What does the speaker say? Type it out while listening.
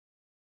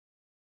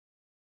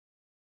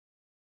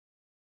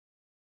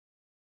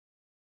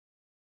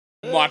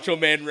Macho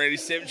Man Randy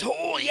Savage.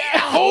 Oh yeah.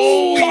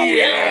 Oh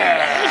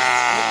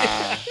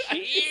yeah.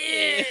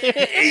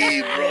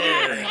 Hey,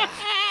 brother.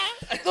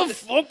 The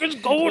fuck is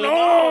going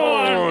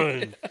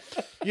on?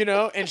 You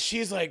know, and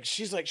she's like,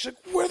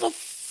 where the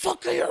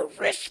fuck are your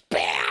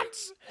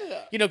wristbands?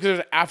 You know, because there's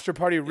an after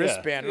party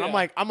wristband, and I'm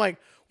like,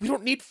 we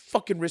don't need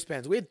fucking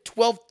wristbands. We had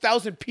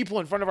 12,000 people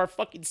in front of our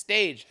fucking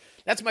stage.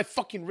 That's my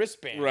fucking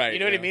wristband. Right. You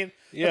know what I mean?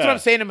 Yeah. That's what I'm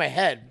saying in my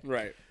head.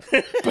 Right.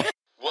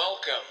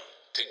 Welcome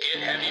to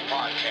Get Heavy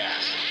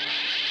Podcast.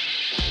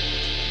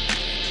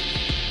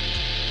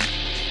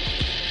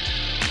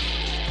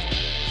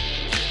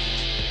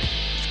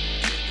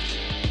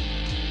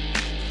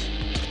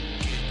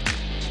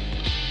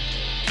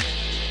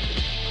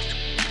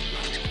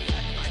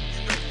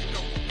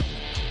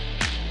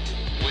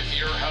 With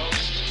your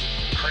host,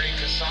 Craig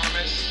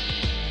Kasamis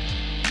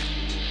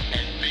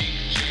and Big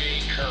J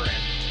Curran.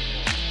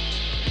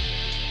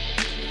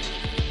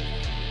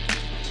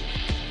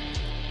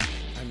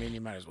 I mean, you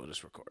might as well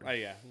just record.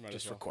 Yeah.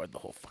 Just record the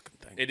whole fucking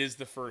thing. It is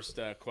the first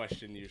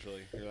question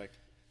usually. You're like,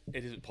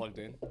 is it plugged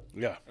in?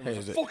 Yeah. Hey,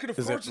 is it? Fucking of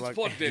is course it it's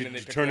plugged in. And they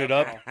Turn pick it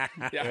up.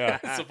 Yeah.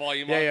 It's the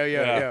volume on.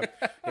 Yeah.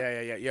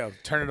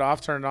 Turn it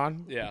off, turn it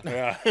on. Yeah.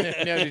 Yeah.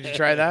 Yeah, did you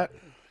try that?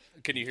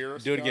 Can you hear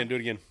us? Do it John? again. Do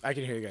it again. I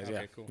can hear you guys. Okay,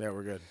 Yeah, cool. Yeah,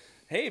 we're good.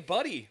 Hey,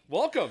 buddy.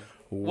 Welcome.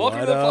 What Welcome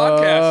to the up?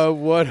 podcast.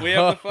 What we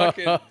have the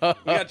fucking.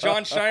 We got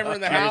John Scheimer in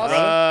the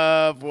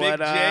house. What Big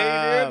J,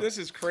 up? dude. This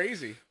is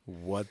crazy.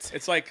 What?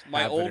 It's like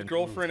my happening? old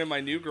girlfriend and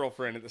my new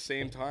girlfriend at the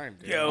same time,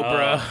 dude. Yo,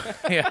 bro.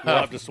 Yeah. We'll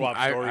have to swap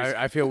stories.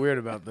 I feel weird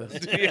about this.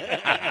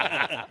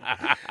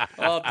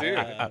 Oh,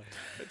 dude.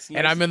 It's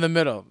And I'm in the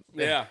middle.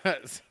 Yeah.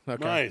 Okay.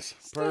 Nice.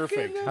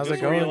 Perfect. How's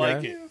Just it where going, you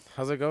like guys? it.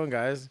 How's it going,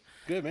 guys?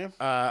 Good, man.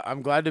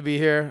 I'm glad to be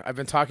here. I've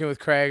been talking with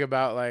Craig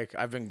about, like,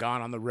 I've been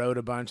gone on the road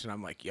a bunch, and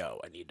I'm like, yo,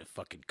 I need to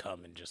fucking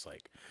come and just,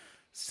 like,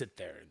 sit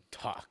there and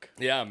talk.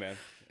 Yeah, man.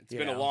 It's You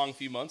been a know. long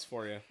few months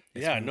for you.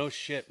 Yeah, no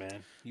shit,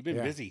 man. You've been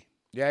Yeah. busy.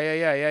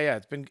 Yeah.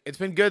 It's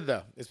been good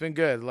though. It's been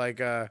good. Like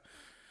I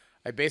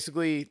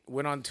basically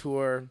went on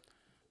tour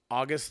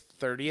August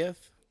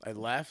 30th. I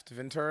left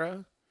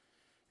Ventura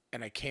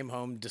and I came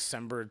home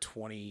December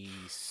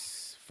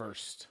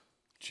 21st.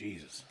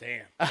 Jesus.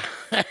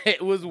 Damn.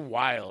 It was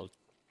wild.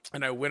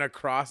 And I went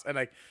across and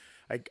I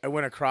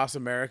went across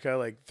America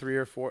like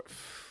four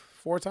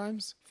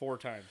times. 4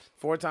 times.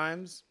 4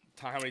 times.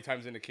 How many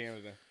times into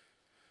Canada?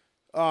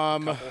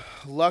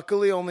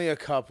 Luckily only a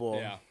couple.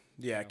 Yeah.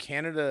 Yeah,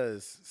 Canada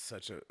is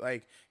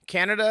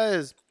Canada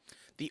is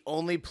the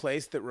only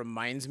place that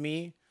reminds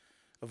me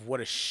of what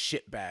a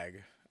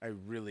shitbag I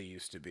really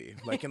used to be.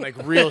 Like in like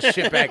real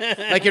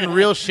shitbag, like in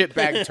real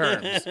shitbag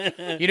terms.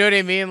 You know what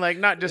I mean? Like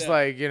not just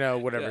like, you know,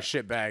 whatever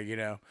shitbag, you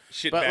know.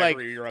 But like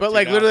Shitbaggery you're up but to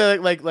like now.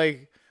 literally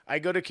like I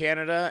go to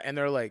Canada and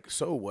they're like,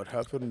 "So what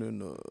happened in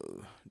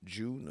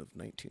June of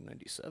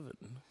 1997?"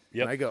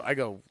 Yep. And I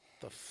go,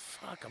 the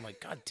fuck? I'm like,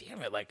 God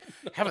damn it! Like,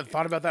 haven't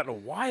thought about that in a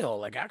while.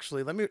 Like,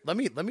 actually, let me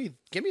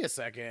give me a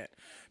second,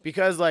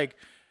 because like,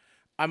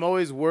 I'm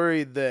always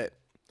worried that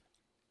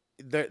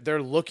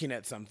they're looking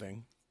at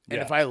something, and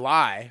Yeah. if I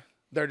lie,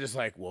 they're just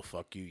like, well,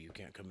 fuck you, you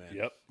can't come in.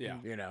 Yep. Yeah.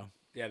 You know.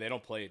 Yeah, they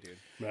don't play it, dude.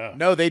 Yeah.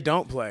 No, they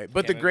don't play.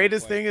 But the Canada don't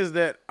greatest play. thing is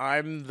that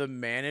I'm the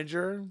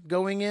manager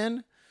going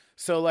in.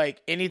 So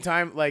like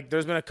anytime, like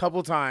there's been a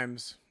couple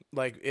times,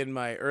 like in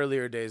my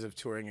earlier days of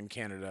touring in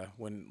Canada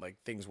when like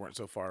things weren't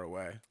so far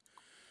away,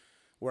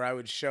 where I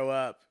would show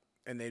up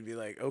and they'd be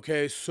like,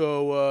 okay,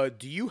 so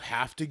do you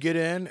have to get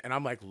in? And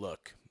I'm like,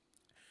 look,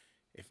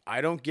 if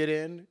I don't get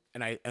in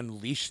and I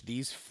unleash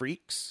these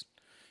freaks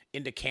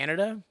into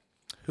Canada,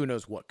 who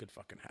knows what could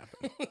fucking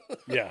happen.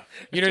 Yeah.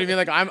 You know what I mean?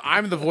 Like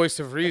I'm the voice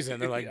of reason.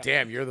 They're like,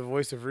 damn, you're the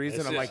voice of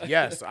reason. I'm like,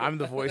 yes, I'm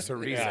the voice of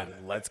reason.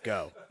 Let's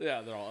go.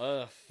 Yeah, they're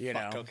all, You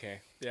fuck, know.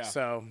 okay. Yeah.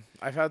 So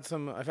I've had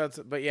some,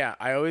 but yeah,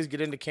 I always get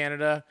into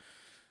Canada.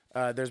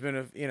 There's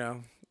been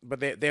but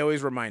they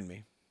always remind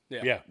me.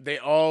 Yeah. They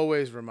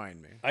always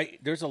remind me.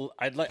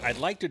 I'd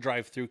like to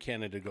drive through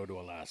Canada to go to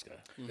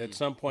Alaska. At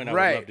some point, I would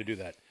Right. love to do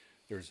that.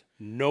 There's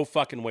no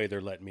fucking way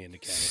they're letting me into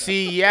Canada.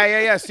 See,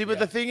 yeah. See, but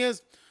the thing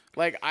is,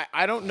 like,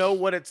 I don't know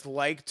what it's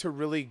like to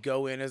really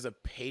go in as a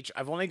patron.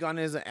 I've only gone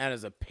as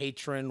a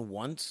patron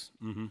once,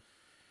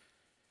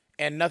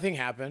 and nothing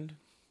happened.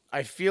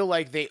 I feel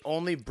like they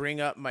only bring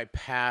up my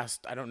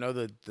past. I don't know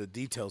the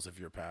details of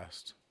your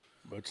past.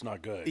 But it's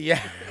not good. Yeah.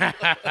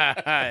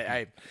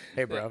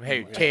 Hey, bro.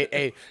 Hey, Kate.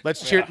 Hey, let's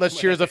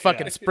cheers a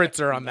fucking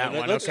spritzer on that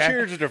one. Let's Okay.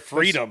 cheers to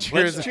freedom.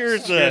 cheers Let's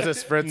cheers a to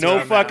spritzer no on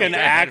that fucking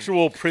one.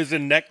 actual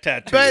prison neck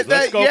tattoos. But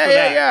Let's go for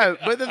that. yeah.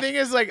 But the thing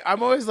is, like,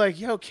 I'm always like,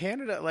 yo,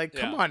 Canada. Like,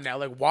 come Yeah. on now.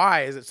 Like,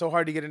 why is it so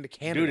hard to get into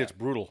Canada? Dude, it's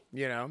brutal.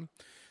 You know? Do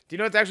you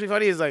know what's actually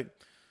funny is like,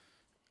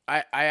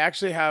 I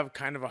actually have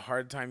kind of a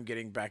hard time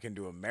getting back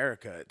into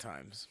America at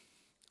times.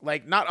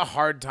 Like, not a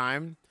hard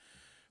time,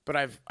 but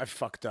I've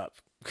fucked up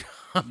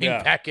coming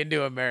Yeah. back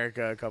into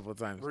America a couple of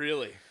times.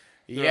 Really?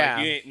 They're Yeah.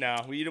 Like, you ain't,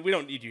 no, we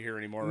don't need you here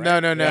anymore,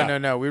 right?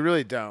 No. We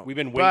really don't. We've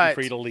been waiting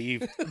for you to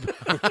leave.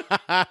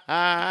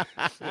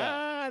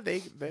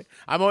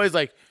 I'm always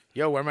like,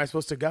 yo, where am I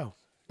supposed to go?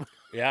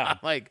 Yeah.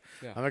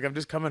 I'm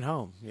just coming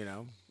home, you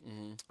know.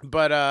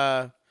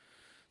 But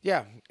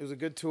yeah, it was a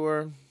good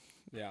tour.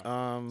 Yeah.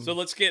 So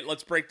let's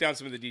break down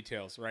some of the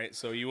details, right?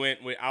 So you went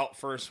out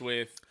first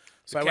with.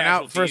 So I went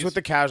out first with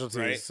the Casualties.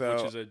 Right?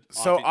 So Which is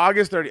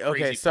August 30th. Okay,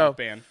 crazy so punk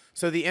band.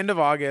 so the end of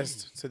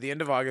August. So the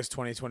end of August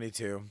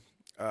 2022.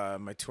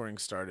 My touring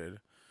started.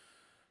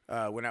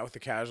 Went out with the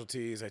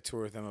Casualties. I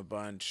toured with them a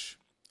bunch.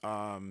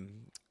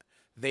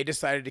 They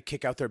decided to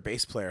kick out their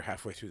bass player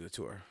halfway through the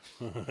tour.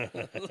 Okay.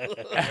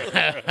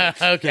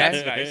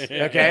 That's nice.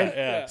 Okay.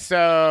 Yeah.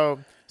 So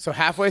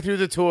halfway through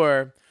the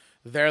tour,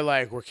 they're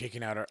like, we're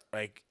kicking out our,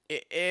 like,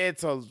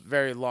 it's a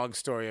very long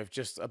story of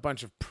just a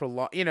bunch of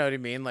you know what I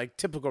mean? Like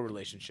typical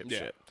relationship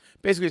shit.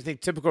 Basically, I think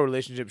typical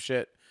relationship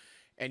shit,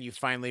 and you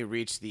finally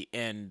reach the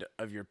end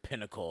of your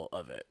pinnacle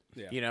of it.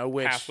 Yeah. You know,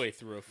 which halfway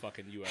through a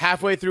fucking US.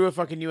 halfway through a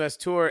fucking US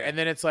tour, and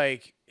then it's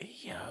like,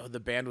 the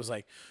band was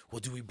like,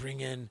 well, do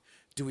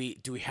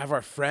we have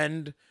our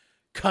friend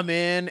come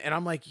in? And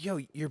I'm like, yo,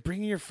 you're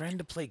bringing your friend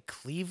to play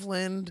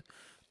Cleveland,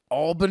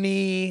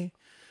 Albany,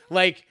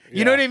 like,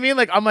 you know what I mean?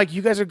 Like, I'm like,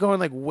 you guys are going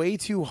like way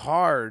too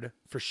hard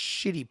for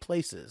shitty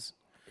places.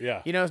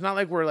 Yeah. You know, it's not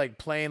like we're like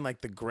playing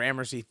like the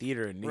Gramercy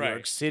Theater in New Right,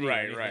 York City or right,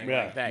 anything right.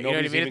 like that. You know what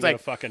I Nobody's mean? even It's like, gonna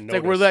fucking it's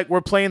like notice.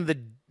 we're playing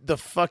the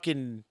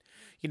fucking,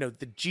 you know,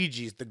 the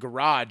Gigi's, the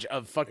garage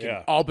of fucking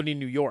Yeah. Albany,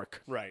 New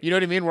York. Right. You know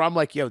what I mean? Where I'm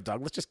like, yo,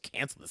 dog, let's just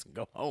cancel this and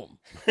go home.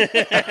 You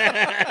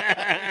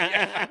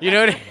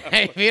know what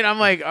I mean? I'm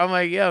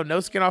like, yo,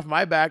 no skin off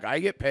my back. I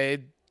get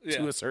paid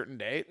to Yeah. a certain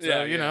date. So,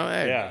 Yeah, you know,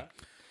 hey. Yeah.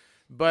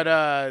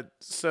 But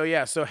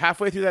so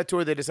halfway through that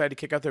tour, they decided to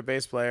kick out their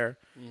bass player,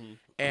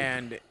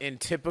 and in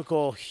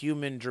typical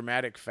human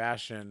dramatic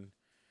fashion,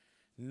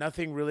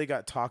 nothing really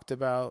got talked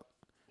about.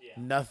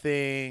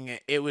 Nothing.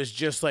 It was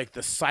just like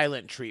the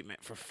silent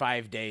treatment for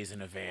 5 days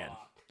in a van.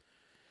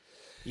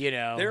 You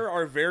know, There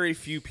are very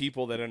few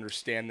people that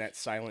understand that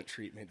silent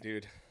treatment,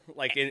 dude.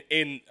 Like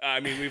I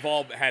mean, we've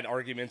all had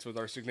arguments with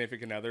our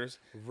significant others,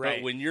 Right.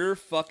 But when you're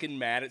fucking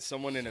mad at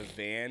someone in a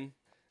van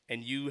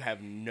and you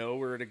have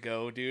nowhere to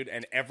go, dude,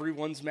 and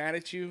everyone's mad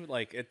at you,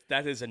 like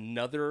that is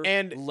another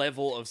And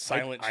level of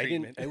silent I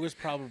treatment. didn't. It was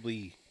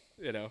probably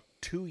You know,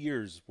 2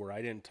 years where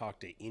I didn't talk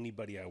to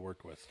anybody I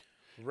worked with.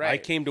 Right. I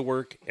came to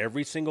work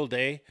every single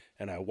day,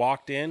 and I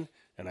walked in,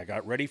 and I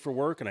got ready for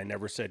work, and I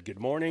never said good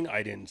morning.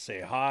 I didn't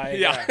say hi.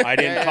 Yeah. I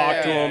didn't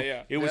talk to them.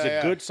 yeah. It was Yeah, a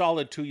yeah. good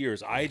solid 2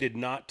 years. I did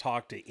not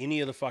talk to any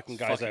of the fucking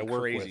guys I fucking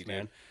work crazy, with, man.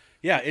 dude.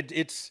 Yeah,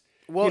 it's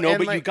Well, you know, and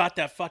but you like- got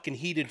that fucking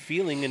heated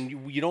feeling,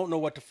 and you don't know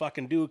what to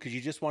fucking do because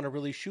you just want to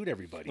really shoot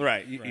everybody.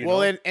 Right, You right. well,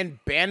 know?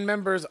 and band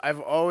members,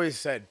 I've always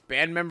said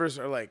band members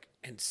are like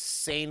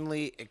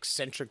insanely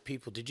eccentric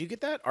people. Did you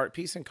get that art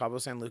piece in Cabo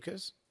San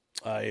Lucas?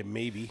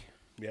 Maybe.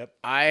 Yep.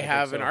 I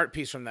have so. an art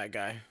piece from that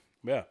guy,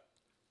 Yeah.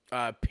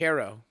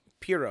 Piro.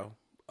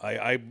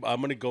 I'm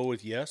gonna go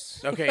with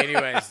yes. Okay.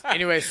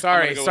 Anyways,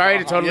 sorry go to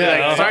with totally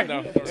yeah,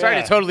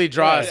 sorry to totally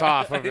draw us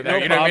off over there. No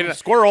You know what I problem. mean?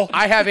 Squirrel.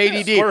 I have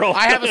ADD. Squirrel.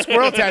 I have a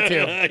squirrel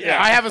tattoo.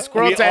 I have a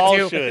squirrel We all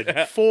tattoo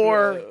should.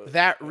 for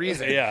that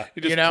reason. Yeah.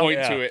 you just You know? point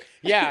Yeah. to it.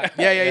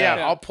 Yeah.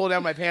 I'll pull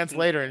down my pants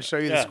later and show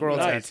you the Yeah, squirrel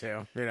nice.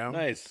 tattoo. You know.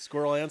 Nice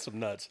squirrel and some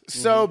nuts.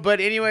 So, but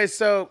anyway,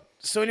 so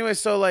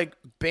like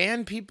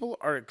band people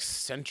are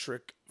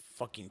eccentric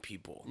fucking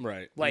people.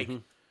 Right. Like,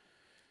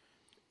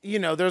 you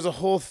know, there's a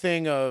whole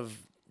thing of,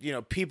 you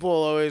know, people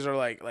always are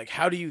like,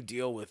 how do you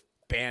deal with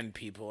band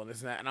people and this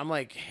and that? And I'm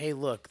like, hey,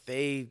 look,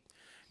 they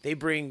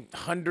bring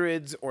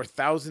hundreds or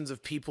thousands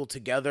of people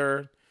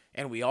together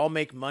and we all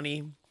make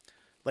money.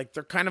 Like,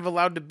 they're kind of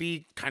allowed to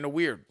be kind of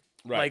weird.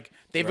 Right. Like,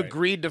 they've Right.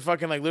 agreed to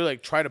fucking like literally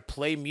like try to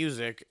play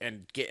music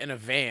and get in a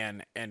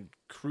van and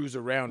cruise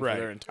around Right. for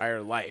their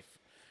entire life.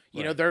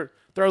 You know, they're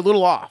a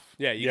little off.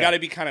 Yeah, you Yeah. got to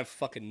be kind of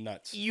fucking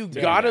nuts. You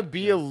gotta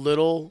be a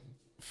little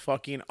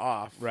fucking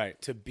off, Right.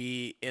 to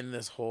be in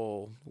this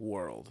whole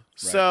world.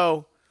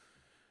 So,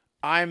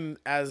 I'm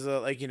as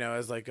a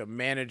as like a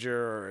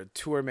manager or a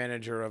tour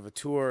manager of a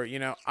tour. You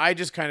know, I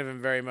just kind of am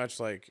very much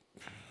like,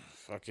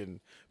 fucking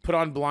put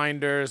on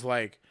blinders.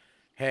 Like,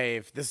 hey,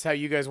 if this is how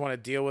you guys want to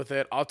deal with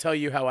it, I'll tell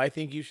you how I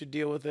think you should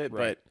deal with it.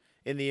 Right. But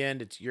in the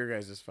end, it's your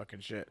guys' fucking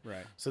shit.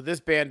 Right. So this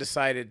band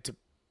decided to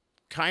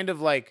kind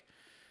of like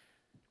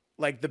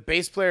the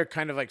bass player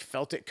kind of like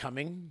felt it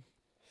coming,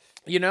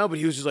 you know, but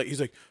he's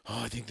like,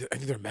 oh, I think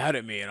they're mad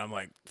at me, and I'm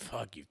like,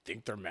 fuck, you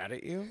think they're mad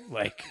at you?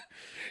 Like,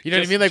 you know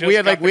what I mean? Like we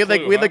had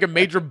like a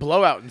major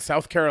blowout in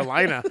South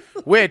Carolina,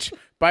 which,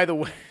 by the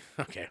way,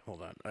 okay,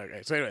 hold on,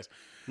 okay, so anyways,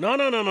 No.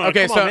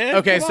 okay, Come so on, man.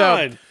 okay, Come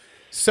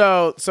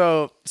so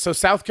on. so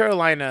South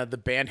Carolina, the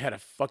band had a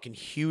fucking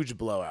huge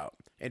blowout,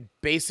 and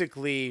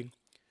basically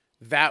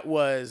that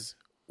was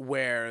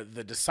where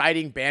the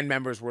deciding band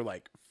members were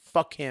like,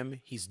 fuck him,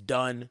 he's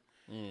done.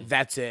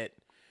 That's it.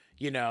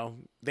 You know,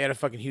 they had a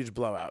fucking huge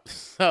blowout.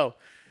 So,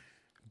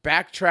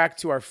 backtrack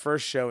to our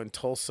first show in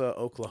Tulsa,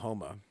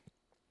 Oklahoma.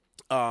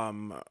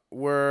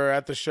 We're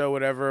at the show,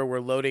 whatever. We're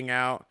loading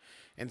out,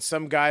 and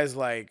some guy's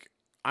like,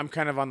 I'm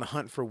kind of on the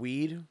hunt for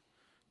weed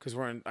because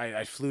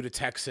I flew to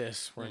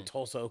Texas. We're in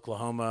Tulsa,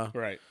 Oklahoma.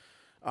 Right.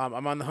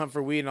 I'm on the hunt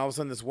for weed, and all of a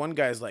sudden this one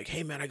guy's like,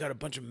 "Hey man, I got a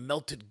bunch of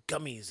melted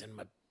gummies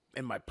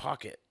in my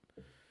pocket."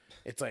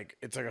 It's like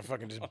a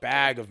fucking just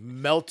bag of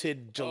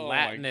melted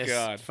gelatinous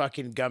God.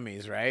 fucking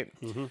gummies, right?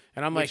 Mm-hmm.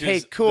 And I'm like, Which "Hey,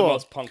 is cool." The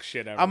most punk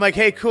shit ever. I'm like,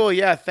 by "Hey, the way. cool,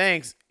 yeah,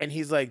 thanks." And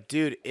he's like,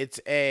 "Dude,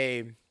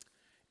 it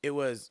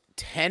was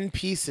 10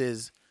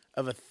 pieces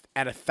at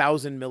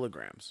 1,000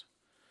 milligrams."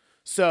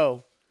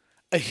 So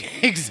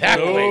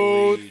exactly.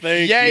 Oh,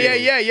 thank you.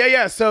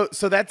 Yeah. So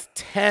that's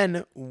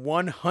 10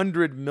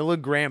 100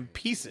 milligram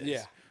pieces.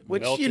 Yeah.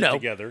 Which, Melted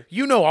together.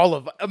 all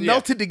of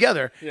melted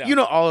together. Yeah. You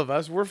know, all of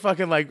us, we're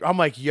fucking like, I'm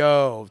like,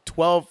 yo,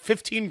 12,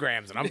 15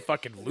 grams, and I'm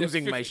fucking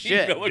losing my 15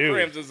 shit.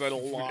 milligrams is a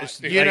lot.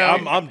 Dude. You know?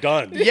 I'm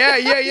done. Yeah.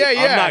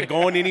 I'm not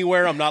going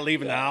anywhere. I'm not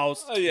leaving the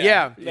house.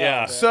 Yeah.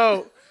 Yeah.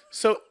 So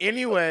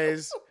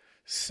anyways,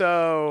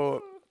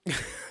 so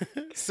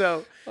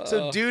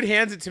dude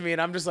hands it to me,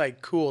 and I'm just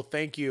like, cool,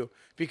 thank you.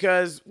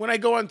 Because when I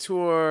go on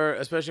tour,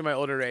 especially my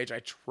older age, I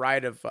try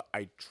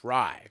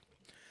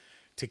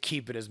to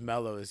keep it as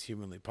mellow as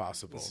humanly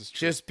possible.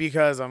 Just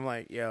because I'm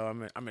like, yo,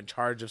 I'm in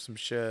charge of some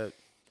shit.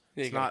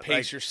 You It's gotta not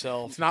pace like-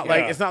 yourself. It's not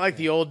like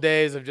the old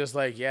days of just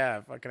like,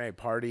 yeah, fucking a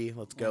party,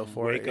 let's go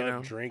for Wake it. You up,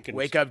 know? drink, and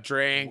wake up,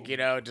 drink. You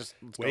know, just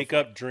let's go Wake for it.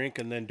 up, drink,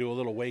 and then do a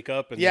little wake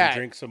up, and Yeah, then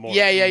drink some more.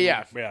 Yeah.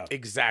 Yeah.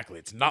 Exactly.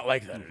 It's not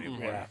like that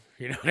anymore. Yeah.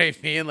 You know what I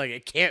mean? Like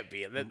it can't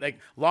be. Like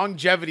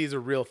longevity is a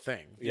real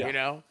thing. Yeah. You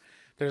know,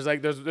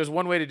 there's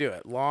one way to do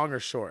it: long or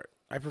short.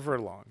 I prefer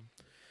long.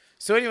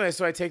 So anyway,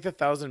 so I take the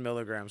 1,000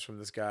 milligrams from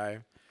this guy,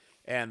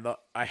 and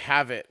I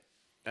have it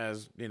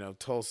as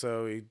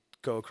Tulsa. We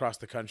go across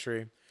the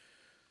country.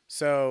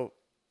 So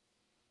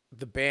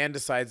the band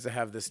decides to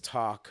have this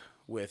talk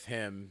with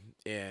him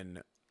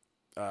in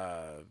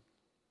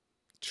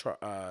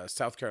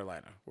South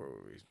Carolina. Where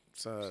were we?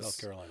 South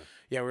Carolina.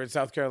 Yeah, we're in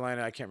South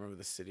Carolina. I can't remember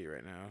the city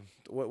right now.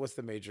 What's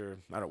the major?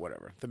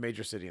 Whatever. The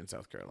major city in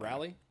South Carolina.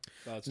 Raleigh?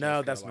 That's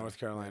That's North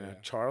Carolina. Yeah.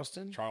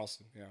 Charleston.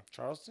 Charleston. Yeah.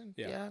 Charleston.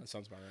 Yeah. That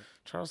sounds about right.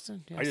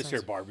 Charleston. Yeah, I just hear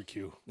sounds-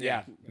 barbecue.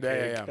 Yeah.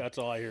 Yeah. That's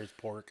all I hear is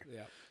pork.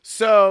 Yeah.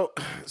 So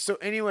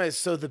anyways,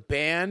 so the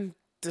band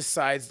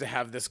decides to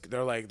have this.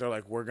 They're like,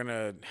 we're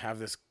gonna have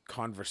this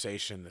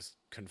conversation, this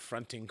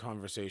confronting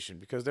conversation,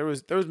 because there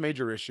was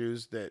major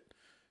issues that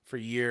for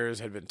years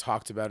had been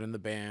talked about in the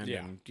band,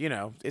 Yeah. and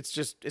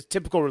it's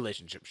typical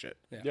relationship shit.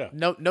 Yeah.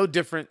 No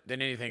different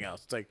than anything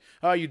else. It's like,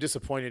 oh, you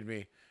disappointed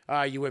me.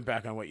 You went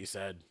back on what you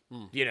said.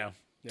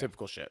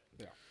 Typical shit.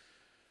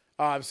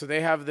 Yeah. So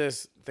they have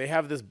this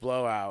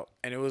blowout,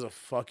 and it was a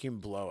fucking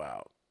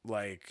blowout.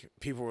 Like,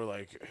 people were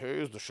like, hey,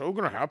 is the show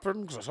gonna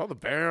happen? Because I saw the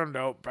band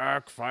out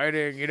back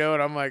fighting, and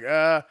I'm like,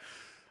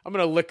 I'm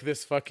gonna lick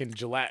this fucking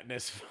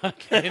gelatinous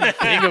fucking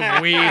thing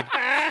of weed.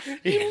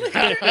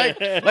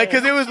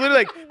 Because it was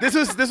literally like, this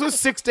was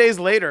 6 days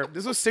later.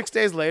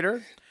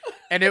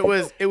 And it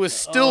was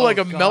still like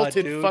a God,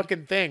 melted dude.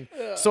 fucking thing.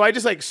 So I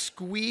just like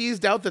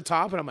squeezed out the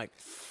top, and I'm like,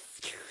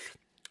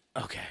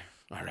 okay,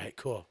 all right,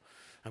 cool,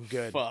 I'm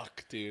good.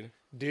 Fuck, dude.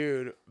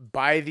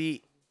 By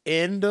the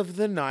end of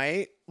the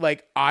night,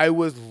 like, I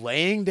was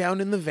laying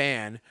down in the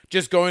van,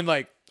 just going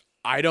like,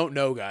 I don't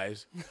know,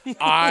 guys.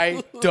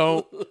 I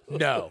don't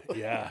know.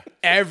 Yeah.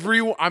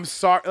 I'm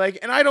sorry. Like,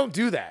 and I don't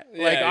do that.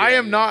 Like, I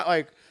am not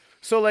like,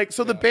 so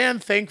the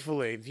band,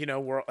 thankfully,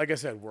 we're, like I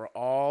said, we're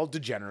all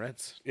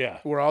degenerates. Yeah.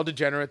 We're all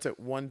degenerates at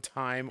one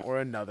time or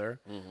another.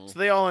 So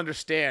they all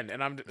understand.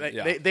 And I'm like,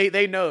 Yeah.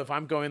 they know if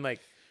I'm going like,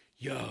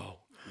 yo,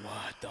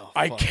 What the fuck?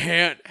 I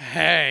can't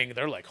hang.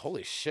 They're like,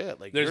 holy shit.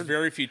 Like, There's you're-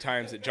 very few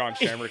times that John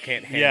Shammer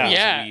can't handle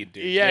Yeah. his weed,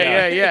 dude.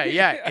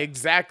 Yeah,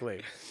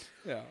 exactly.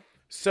 Yeah.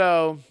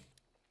 So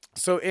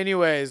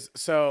anyways,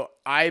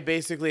 I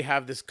basically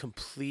have this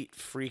complete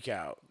freak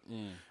out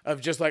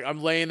of just like,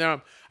 I'm laying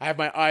there, I have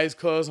my eyes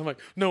closed, I'm like,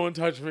 no one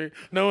touch me,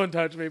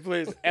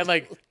 please. And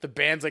like the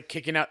band's like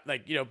kicking out,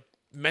 like,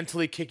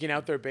 mentally kicking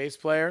out their bass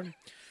player.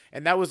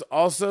 And that was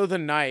also the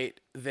night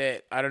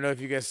that, I don't know if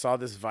you guys saw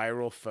this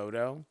viral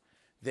photo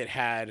that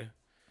had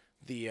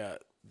the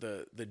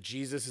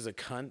Jesus is a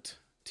cunt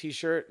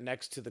t-shirt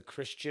next to the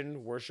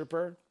Christian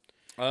worshiper.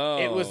 Oh.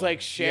 It was like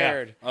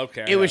shared.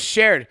 Okay. It was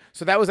shared.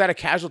 So that was at a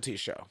Casualty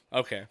show.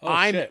 Okay.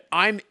 shit.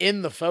 I'm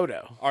in the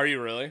photo. Are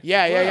you really?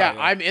 Yeah.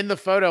 I'm in the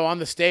photo on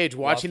the stage,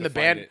 watching to the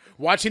find band, it.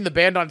 watching the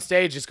band on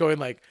stage, just going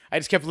like, I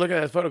just kept looking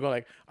at that photo, going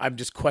like, I'm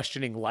just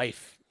questioning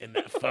life in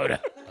that photo.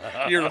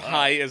 You're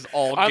high as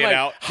all I'm get like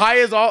out. high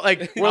as all,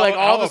 like we're like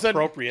all of a sudden.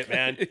 appropriate,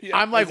 man.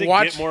 I'm like Does it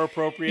watch. get more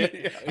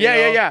appropriate.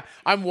 Yeah.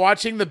 I'm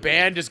watching the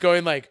band, just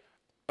going like,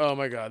 oh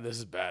my god, this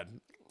is bad.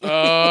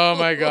 Oh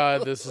my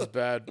god, this is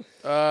bad.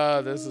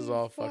 This is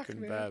all fucking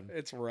bad.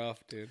 It's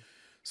rough, dude.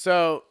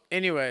 So,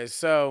 anyways,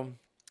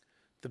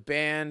 the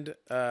band.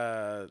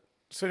 So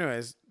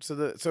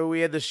we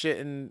had the shit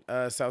in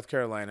South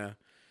Carolina.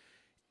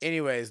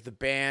 Anyways, the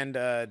band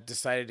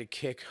decided to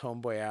kick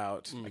Homeboy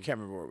out. I can't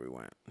remember where we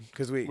went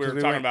because we We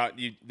were talking about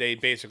you. They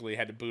basically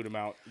had to boot him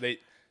out.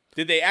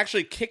 Did they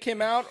actually kick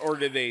him out, or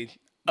did they?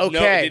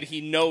 Okay. Did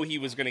he know he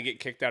was going to get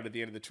kicked out at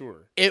the end of the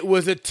tour? It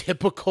was a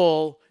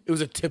typical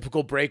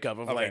breakup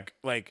of Okay.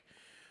 like,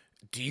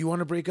 do you want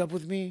to break up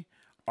with me?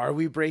 are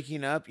we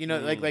breaking up? You know,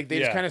 like they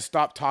just Yeah. kind of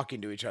stopped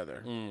talking to each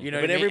other. You know, But what I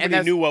mean? And everybody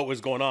that's- knew what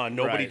was going on.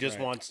 Nobody Right, just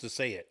right. wants to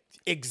say it.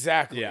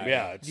 exactly. Yeah.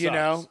 Yeah, it You sucks.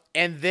 know,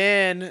 and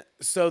then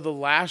so the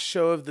last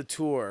show of the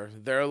tour,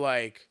 they're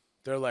like,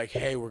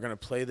 hey, we're gonna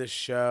play this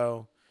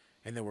show,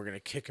 and then we're gonna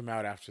kick him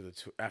out after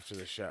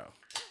the show.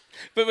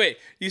 But wait,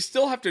 you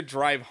still have to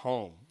drive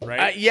home,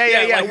 right?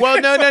 Yeah. like-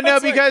 Well, no,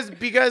 it's like-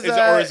 because Is it-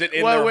 or is it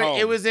in their wait, home?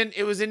 it was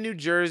in New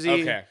Jersey.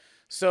 Okay.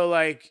 So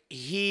like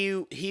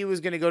he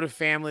was gonna go to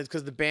families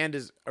because the band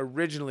is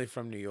originally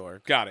from New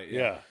York. Got it.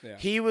 Yeah. Yeah.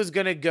 He was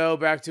gonna go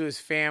back to his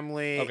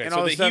family. Okay, and so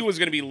all that this he stuff. was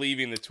going to be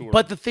leaving the tour.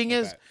 But the thing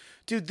is, Okay.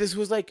 dude, this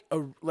was like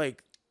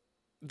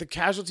the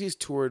Casualties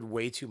toured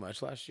way too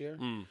much last year.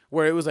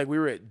 Where it was like we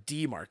were at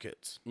D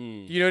markets.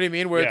 You know what I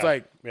mean? Where it's Yeah,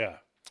 like yeah.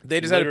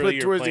 they just had to Literally, put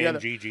you're tours playing together.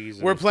 GGs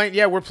and-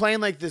 We're playing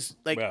like this,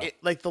 like Yeah.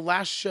 like the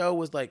last show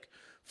was like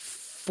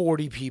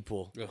 40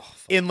 people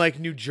in like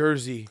New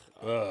Jersey.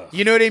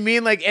 You know what I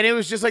mean? Like, and it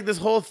was just like this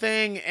whole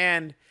thing.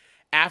 And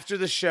after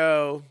the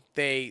show,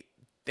 they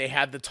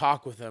had the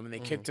talk with him and they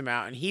kicked him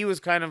out. And he was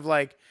kind of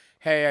like,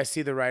 "Hey, I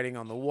see the writing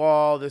on the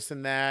wall, this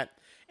and that."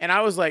 And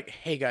I was like,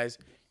 "Hey guys,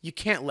 you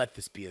can't let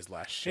this be his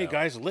last show." Hey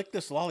guys, lick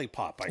this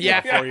lollipop I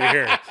Yeah. got for you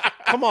here.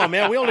 Come on,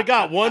 man. We only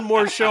got one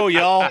more show,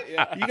 y'all.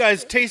 You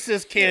guys taste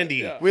this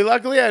candy. We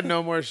luckily had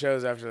no more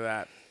shows after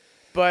that.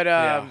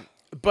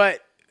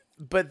 But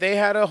but they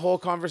had a whole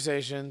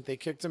conversation. They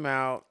kicked him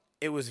out.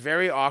 It was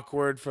very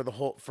awkward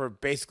for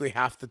basically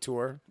half the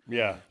tour.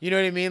 Yeah. You know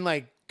what I mean?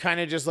 Like kind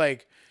of just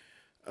like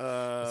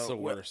It's the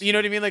worst. you know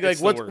what I mean? Like It's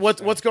the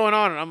worst, what's going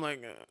on? And I'm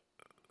like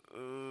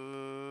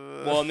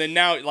Well, and then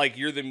now, like,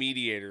 you're the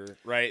mediator,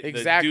 right?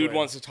 Exactly. The dude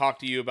wants to talk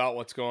to you about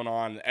what's going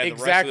on, and the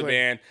rest of Exactly. the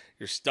band,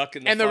 you're stuck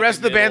in the and the rest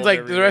of the fucking band's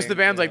middle like the rest of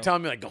the everything, band's you like know?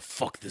 telling me like go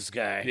fuck this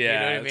guy. You know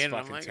Yeah, what I it's mean? And I'm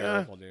fucking like,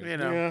 terrible, dude. You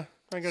know. Yeah.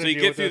 I gotta So you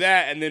deal get with through this.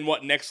 that, and then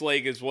what? Next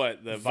leg is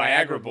what? The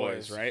Viagra, Viagra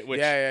Boys, Boys. right? Which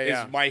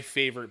Yeah. is my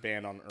favorite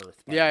band on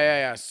earth. by Yeah, the way.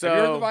 yeah. Have you heard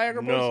of the So Viagra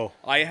Boys? No.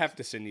 I have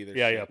to send you their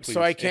Yeah, shit. yeah, please.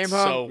 so I came It's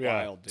home. so Yeah.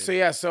 wild, dude. So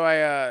yeah, so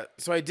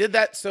I did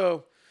that.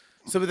 So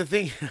but the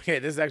thing, okay,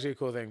 this is actually a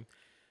cool thing.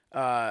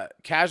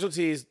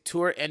 Casualties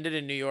tour ended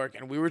in New York,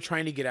 and we were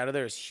trying to get out of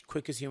there as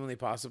quick as humanly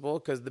possible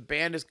because the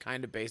band is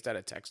kind of based out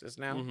of Texas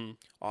now,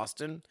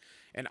 Austin,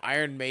 and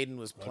Iron Maiden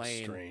was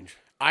playing. Strange.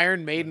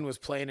 Iron Maiden was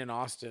playing in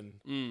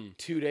Austin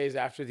 2 days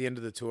after the end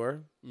of the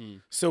tour.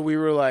 So we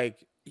were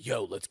like,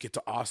 "Yo, let's get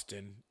to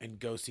Austin and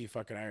go see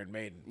fucking Iron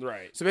Maiden."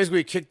 Right. So basically,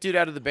 we kicked dude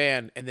out of the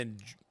band and then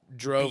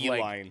drove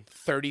Beeline. like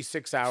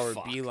 36-hour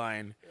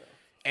beeline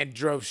and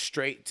drove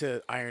straight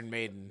to Iron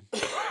Maiden,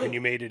 And you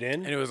made it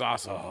in? and it was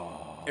awesome.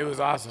 It was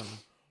awesome.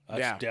 That's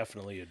yeah,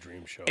 definitely a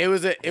dream show. it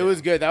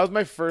was good. That was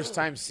my first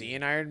time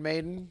seeing Iron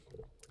Maiden.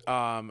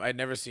 I'd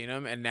never seen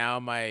him, and now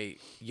my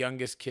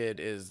youngest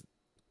kid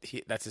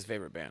that's his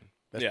favorite band.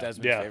 That's Yeah.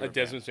 Desmond's Yeah. favorite Like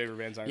Desmond's favorite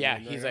band's Iron Yeah,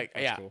 Maiden, he's right? like,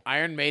 That's yeah, cool.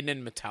 Iron Maiden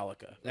and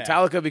Metallica.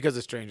 Metallica because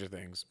of Stranger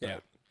Things. But Yeah.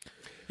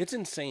 It's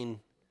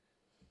insane.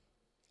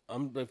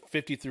 I'm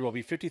 53. I'll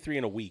be 53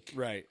 in a week.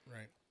 Right.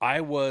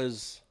 I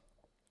was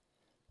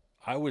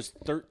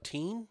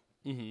 13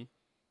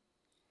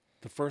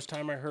 the first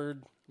time I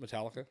heard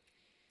Metallica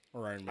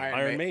or Iron Maiden?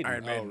 Iron Maiden.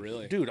 Iron Maiden. Oh,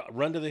 really? Dude,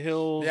 Run to the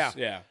Hills. Yeah.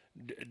 Yeah.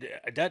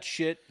 That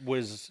shit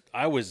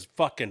I was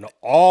fucking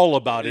all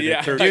about it Yeah.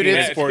 at 13 Dude, and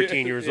it's-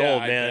 14 years Yeah,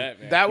 old, I man. bet,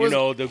 man. That was you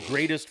know, the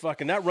greatest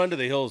fucking, that Run to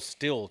the Hills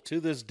still, to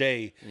this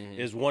day,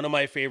 is one of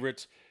my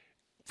favorites.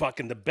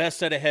 Fucking the best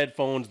set of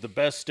headphones, the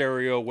best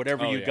stereo,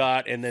 whatever Oh, you yeah.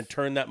 got, and then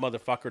turn that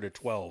motherfucker to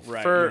 12.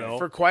 Right. for you know?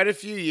 for quite a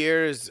few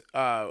years.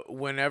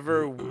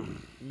 Whenever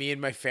me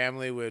and my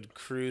family would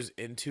cruise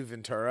into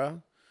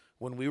Ventura,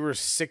 when we were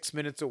 6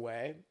 minutes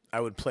away, I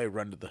would play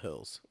 "Run to the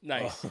Hills."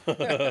 Nice.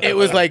 It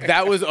was like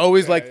that was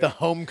always like the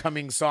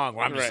homecoming song.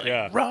 Where I'm just Right. like,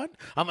 Yeah. "Run!"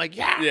 I'm like,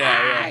 "Yeah,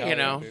 yeah. hell you yeah,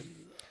 know." dude.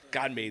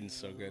 God Maiden's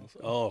so good.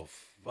 Oh,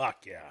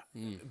 fuck yeah.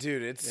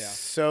 Dude, it's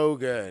so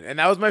good. And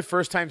that was my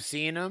first time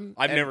seeing him.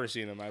 I've And never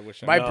seen him. I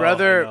wish I My No, I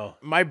brother, know.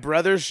 my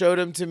brother showed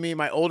him to me.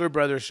 My older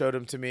brother showed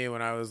him to me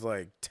when I was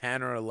like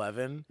 10 or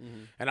 11,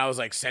 and I was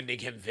like sending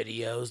him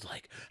videos.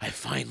 Like, I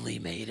finally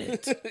made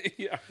it.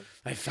 yeah.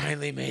 I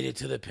finally made it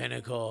to the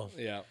pinnacle.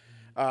 Yeah.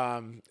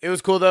 It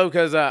was cool though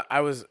because I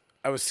was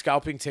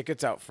scalping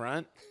tickets out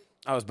front.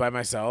 I was by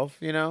myself.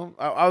 You know,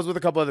 I was with a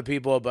couple other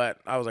people, but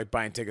I was like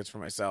buying tickets for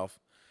myself,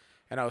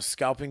 and I was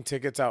scalping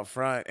tickets out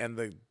front. And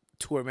the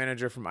tour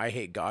manager from I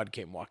Hate God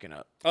came walking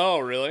up. Oh,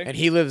 really? And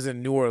he lives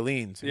in New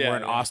Orleans. And Yeah, we're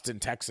in yeah. Austin,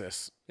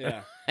 Texas.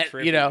 yeah. You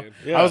Trippy, know, dude.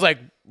 Yeah. I was like,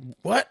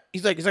 "What?"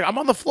 He's like, I'm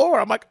on the floor.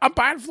 I'm like, I'm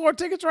buying floor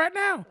tickets right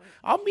now.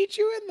 I'll meet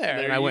you in there.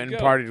 There And I you went and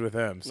go. partied with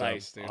him. So,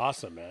 Nice, dude.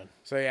 Awesome, man.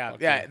 so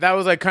yeah, that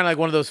was like kind of like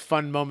one of those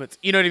fun moments.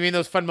 You know what I mean?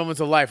 Those fun moments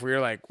of life where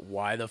you're like,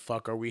 why the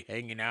fuck are we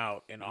hanging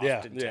out in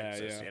Austin, Yeah,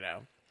 Texas? yeah. You know?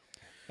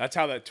 That's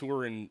how that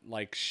tour and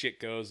like shit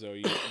goes, though.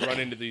 You run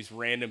into these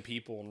random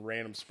people in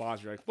random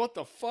spots. You're like, what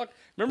the fuck?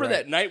 Remember Right.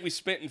 that night we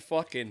spent in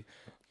fucking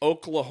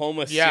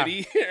Oklahoma Yeah.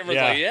 City? Everyone's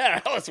Yeah. like, yeah,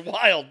 that was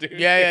wild, dude.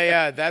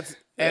 Yeah. That's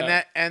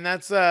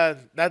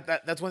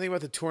that's one thing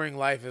about the touring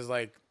life is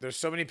like there's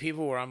so many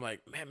people where I'm like,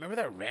 man, remember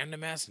that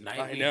random ass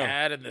night we know.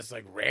 had in this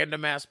like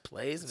random ass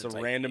place? And It's a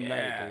like, random yeah.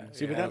 night, dude.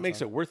 See, but that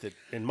makes it worth it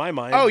in my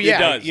mind. Oh yeah.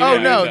 does. Oh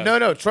Yeah, no, it does.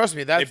 no. Trust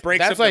me. It breaks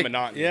that's up like the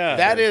monotony. Yeah.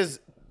 that is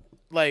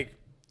like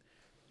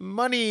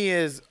money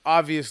is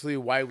obviously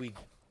why we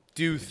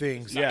do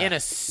things Yeah. in a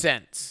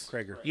sense.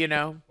 Krager. You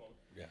know?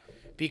 Yeah.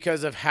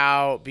 Because of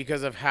how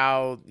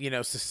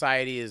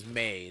society is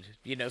made.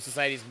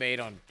 Society's made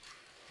on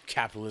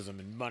capitalism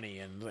and money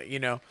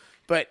and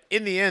but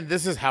in the end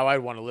this is how I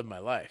want to live my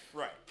life.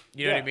 Right.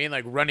 You know what I mean?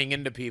 Like running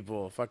into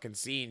people, fucking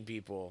seeing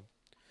people.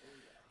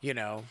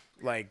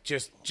 Like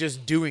just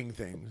doing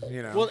things,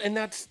 Well, and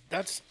that's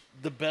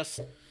the best.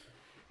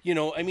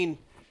 I mean,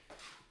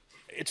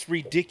 it's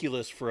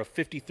ridiculous for a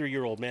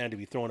 53-year-old man to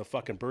be throwing a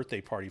fucking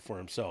birthday party for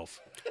himself.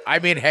 I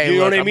mean, hey, You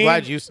know look, what I I'm mean?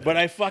 glad you said But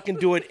I fucking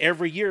do it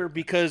every year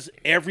because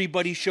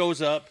everybody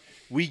shows up.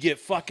 We get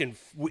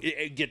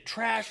get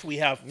trashed. We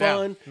have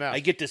fun. No. I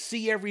get to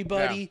see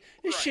everybody.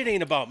 This shit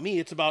ain't about me.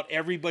 It's about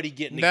everybody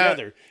getting No,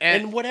 together.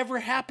 and- And whatever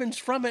happens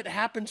from it.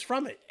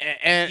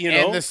 and You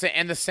know?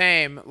 and the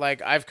same.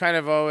 Like I've kind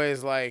of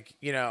always like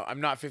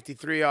I'm not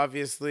 53,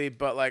 obviously,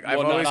 but like I've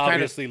Well, always not kind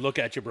obviously. Look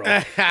at you, bro.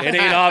 It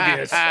ain't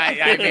obvious.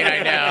 I mean,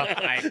 I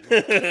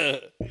know.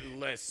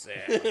 Listen.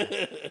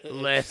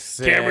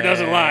 Camera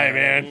doesn't lie,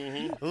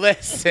 man.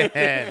 Listen.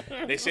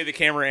 They say the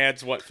camera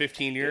adds,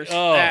 15 years?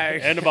 Oh,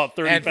 and about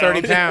 30 and pounds.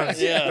 30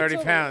 pounds. Yeah. 30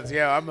 pounds.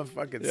 Yeah, I'm a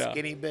fucking Yeah.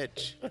 skinny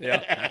bitch.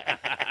 Yeah.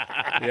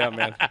 Yeah,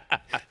 man.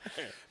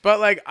 But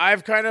like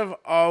I've kind of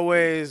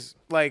always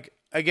like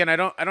again, I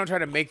don't try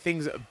to make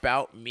things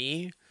about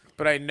me,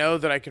 but I know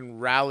that I can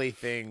rally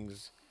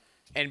things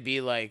and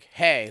be like,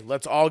 "Hey,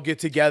 let's all get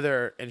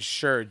together and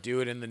sure, do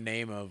it in the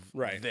name of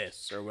Right.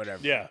 this or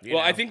whatever." Yeah. you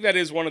Well, know? I think that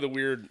is one of the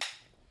weird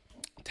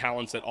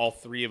talents that all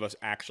three of us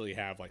actually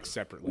have, like,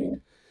 separately.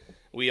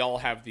 We all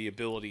have the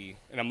ability,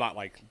 and I'm not,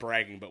 like,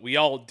 bragging, but we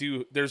all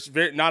do. There's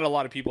not a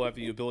lot of people have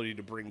the ability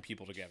to bring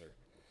people together.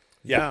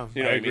 Yeah,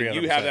 You know I what I agree. mean?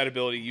 You 100%. have that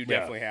ability. You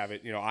definitely have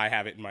it. I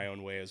have it in my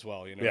own way as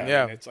well. You know, Yeah. what I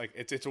mean? Yeah. It's like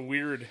it's a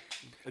weird,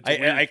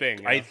 I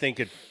thing. I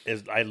think it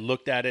is. I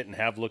looked at it and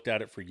have looked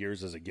at it for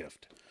years as a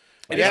gift.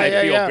 Like, Yeah, I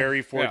yeah, feel yeah.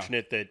 very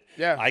fortunate that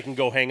Yeah. I can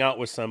go hang out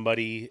with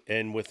somebody,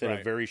 and within a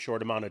Right. very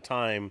short amount of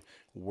time,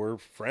 we're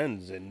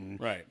friends. And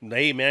Right.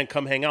 hey, man,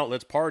 come hang out,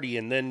 let's party,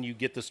 and then you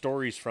get the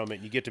stories from it.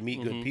 And you get to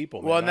meet good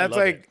people. Well, man. and I that's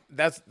love like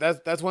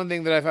it. that's one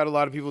thing that I've had a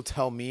lot of people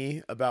tell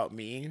me about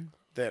me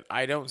that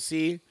I don't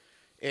see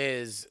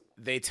is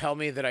they tell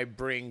me that I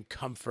bring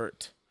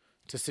comfort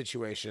to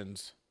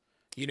situations.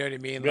 You know what I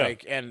mean? Yeah.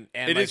 Like and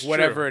It like is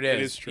whatever true. it is.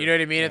 It is true. You know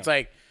what I mean? It's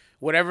like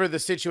whatever the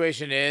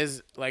situation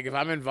is, like if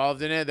I'm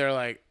involved in it, they're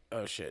like,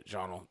 "Oh shit,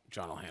 John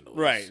will handle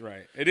this."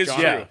 Right. It is John-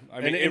 true. Yeah. I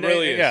mean, And it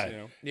really is. yeah. You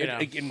know? You know.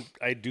 And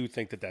I do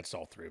think that that's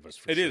all three of us.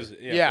 For It sure. is.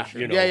 Yeah. Yeah, For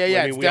sure. You know, yeah. I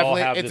mean, It's we all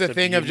definitely have it's this a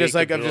thing of just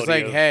unique like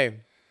ability of- hey,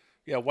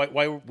 Yeah,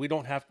 why we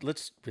don't have?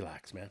 Let's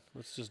relax, man.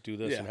 Let's just do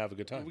this Yeah. and have a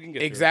good time. We can get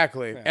through it.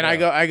 exactly. And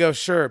I go,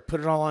 sure, put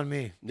it all on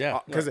me. Yeah.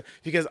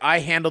 Because I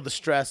handle the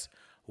stress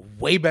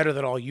way better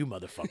than all you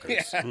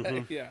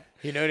motherfuckers. Yeah.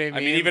 You know what I mean? I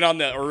mean, even on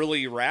the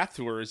early Wrath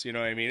tours, you know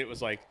what I mean? It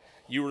was like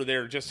you were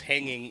there just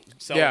hanging,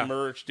 selling Yeah.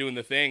 merch, doing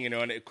the thing, and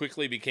it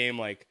quickly became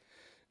like,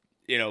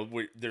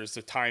 there's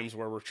the times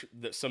where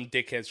some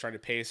dickhead's trying to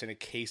pay us in a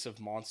case of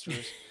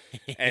monsters,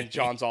 and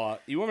John's all,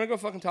 "You want me to go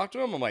fucking talk to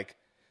him?" I'm like,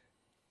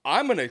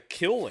 "I'm gonna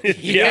kill it."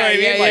 You know what I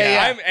mean? Yeah,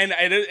 Like, yeah.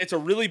 and it's a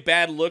really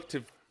bad look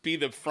to be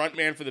the front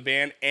man for the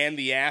band and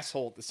the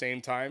asshole at the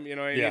same time. You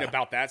know what I mean Yeah.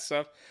 about that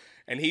stuff.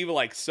 And he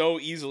like so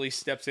easily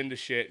steps into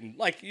shit, and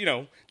like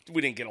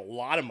we didn't get a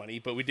lot of money,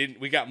 but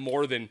we got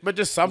more than But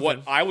just something.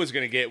 what I was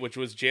gonna get, which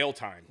was jail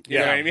time. You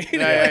know Yeah. what I mean?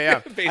 Yeah.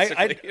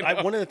 Basically,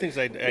 One of the things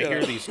I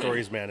hear these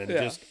stories, man,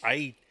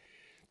 and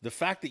the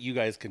fact that you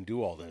guys can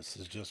do all this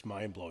is just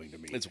mind blowing to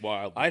me. it's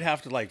wild. I'd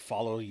have to like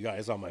follow you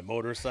guys on my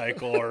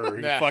motorcycle or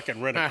Yeah.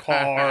 fucking rent a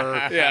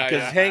car. Yeah,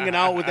 because yeah. hanging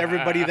out with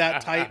everybody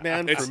that tight,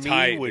 man, It's for me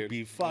tight, would dude.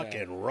 be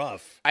fucking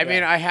rough. I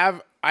mean, I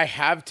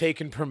have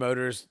taken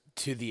promoters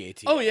to the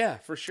ATM. Oh yeah,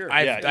 for sure.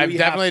 I've Yeah, I've you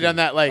definitely have to. done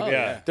that. Like,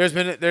 yeah.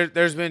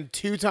 there's been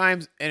 2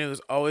 times, and it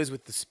was always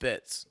with the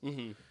Spits.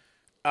 Mm-hmm.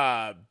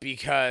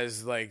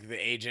 Because like the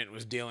agent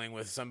was dealing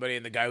with somebody,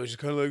 and the guy was just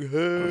kind of like,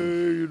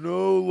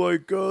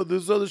 "Hey,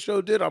 this other show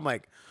did." I'm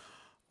like,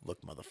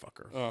 "Look,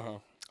 motherfucker." Uh-huh.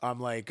 I'm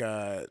like,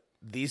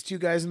 these 2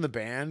 guys in the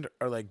band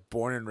are like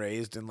born and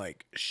raised in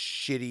like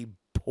shitty,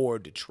 poor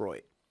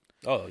Detroit.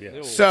 Oh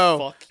yeah. So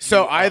fuck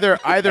so you either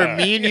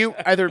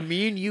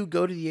me and you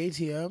go to the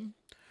ATM,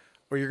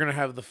 or you're gonna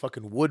have the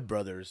fucking Wood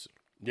brothers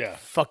Yeah.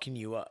 fucking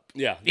you up.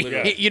 Yeah,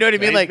 literally. You know what I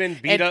mean? They've Like been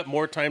beat and- up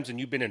more times than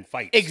you've been in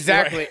fights.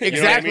 Exactly. You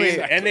know what I mean?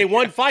 Exactly. And they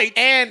won fights.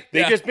 And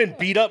They've just been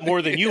beat up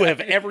more than you have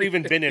ever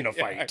even been in a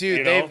fight. dude,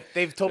 you know?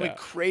 they've told me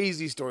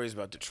crazy stories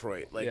about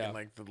Detroit, like Yeah. in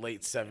like the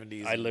late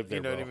 70s. I lived there,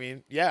 You know what bro. I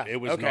mean? Yeah,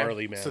 It was okay.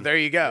 gnarly, man. So there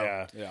you go.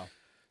 Yeah. Yeah,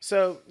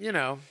 So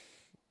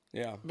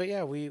yeah. but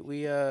yeah,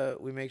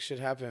 we make shit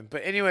happen.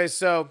 But anyway,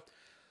 so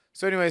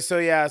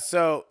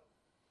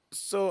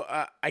So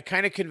I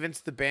kind of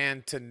convinced the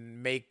band to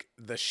make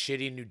the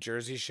shitty New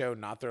Jersey show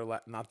not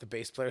the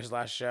bass player's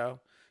last show,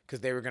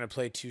 because they were gonna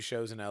play 2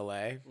 shows in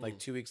LA like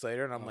 2 weeks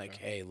later, and I'm like,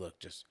 hey, look,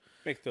 just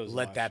Make those.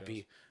 let last that shows.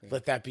 be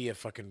let that be a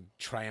fucking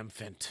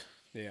triumphant.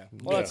 Yeah.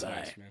 Well, that's goodbye,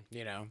 nice, man.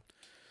 You know.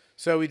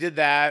 So we did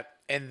that,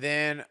 and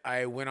then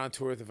I went on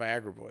tour with the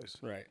Viagra Boys.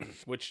 Right.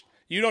 Which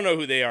you don't know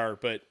who they are,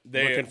 but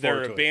they're Looking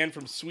forward a to it. band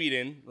from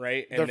Sweden,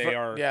 right? And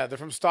They're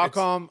from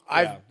Stockholm.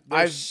 Yeah,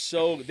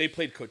 I've they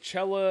played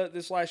Coachella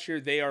this last year.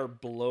 They are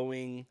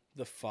blowing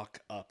the fuck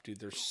up, dude.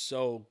 They're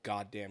so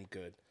goddamn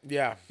good.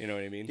 yeah. You know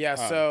what I mean? Yeah,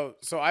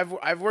 so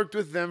I've worked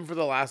with them for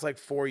the last like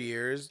 4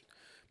 years,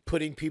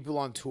 putting people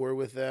on tour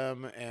with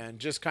them, and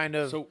just kind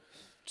of. So,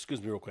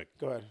 excuse me, real quick.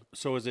 Go ahead.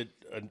 So, is it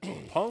a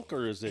punk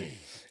or is it?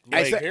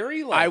 I Like, said-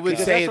 very I would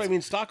because say that's it's, what I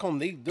mean. Stockholm,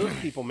 those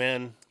people,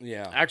 man.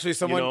 yeah. actually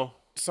someone know?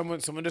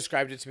 someone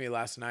described it to me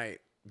last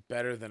night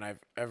better than I've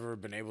ever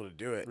been able to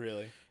do it.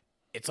 Really,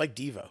 It's like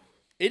Devo.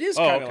 it is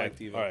Oh, kind of okay. like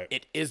Devo. All right.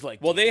 It is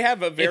like Well, Devo. they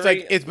have a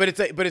very it's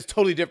like but it's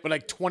totally different.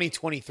 Like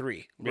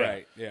 2023.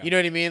 right. Yeah. You know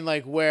what I mean?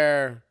 Like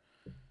where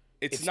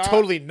it's not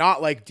totally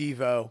not like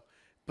Devo,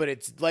 but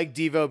it's like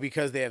Devo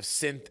because they have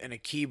synth and a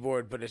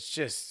keyboard. But it's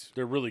just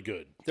They're really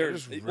good.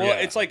 There's just well,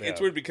 really- it's like yeah.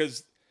 it's weird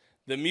because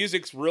the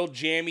music's real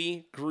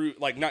jammy,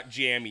 like not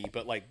jammy,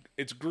 but like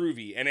it's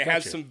groovy, and it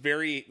has Gotcha. some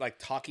very like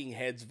Talking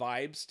Heads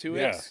vibes to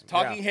it. Yeah.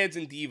 Talking Yeah. Heads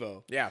and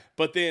Devo. Yeah.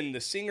 But then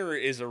the singer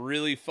is a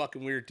really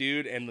fucking weird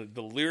dude, and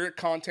the lyric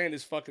content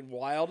is fucking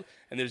wild,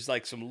 and there's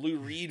like some Lou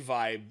Reed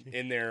vibe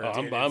in there.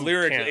 I'm-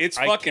 lyrically, can't- it's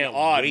I fucking can't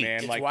odd, wait. man.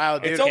 It's like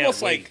wild, dude. it's I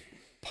almost can't wait. like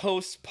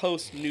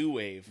post new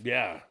wave.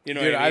 Yeah. You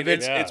know Dude, what I I've mean?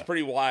 been- It's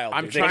pretty wild.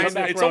 I'm dude. They trying come to-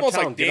 back It's around almost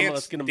town. like Get 'em- dance.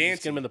 let's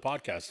get 'em in the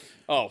podcast.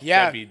 Oh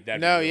yeah. that'd be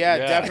no, really yeah,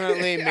 good.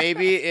 definitely.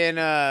 Maybe in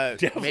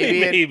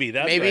Maybe,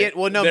 that's maybe right.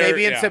 well, no, They're-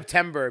 maybe in yeah.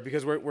 September,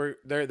 because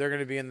they're going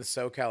to be in the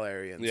SoCal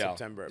area in Yeah.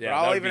 September. Yeah, But that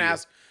I'll would even be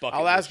ask. bucket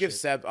I'll list ask if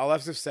shit. I'll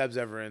ask if Seb's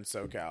ever in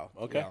SoCal.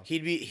 Okay. Yeah.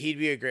 He'd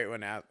be a great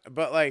one out.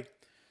 But like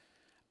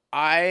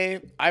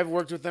I've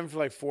worked with them for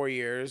like 4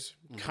 years,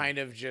 kind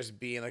of just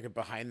being like a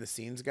behind the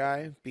scenes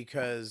guy,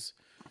 because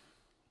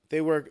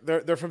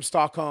they're from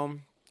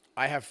Stockholm.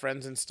 I have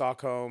friends in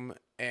Stockholm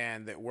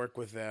and that work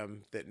with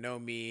them that know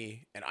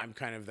me, and I'm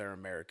kind of their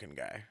American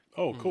guy.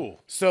 Oh,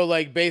 cool. So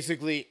like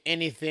basically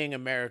anything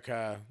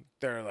America,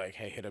 they're like,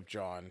 hey, hit up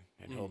John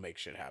and he'll make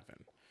shit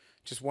happen.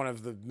 Just one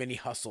of the many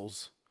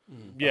hustles.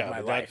 Yeah, my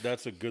but life.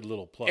 that's a good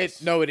little plus.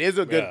 It is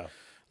a good Yeah.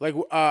 like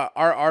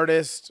our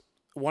artist,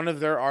 one of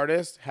their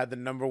artists had the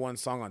 #1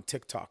 song on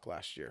TikTok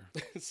last year.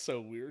 It's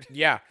so weird.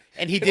 Yeah,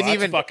 and he Well, didn't that's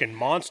even fucking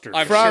monster.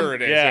 I'm From- sure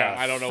it is. yeah. Yeah.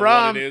 I don't know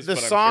from what it is. the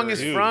but I'm song sure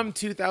is it is. from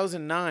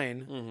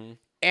 2009,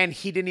 and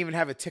he didn't even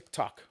have a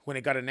TikTok when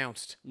it got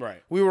announced.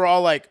 Right. We were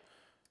all like,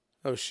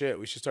 "Oh shit,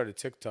 we should start a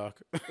TikTok."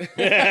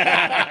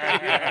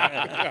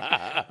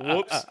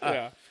 Whoops.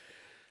 Yeah.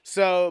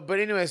 So,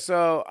 but anyway,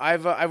 so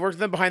I've worked with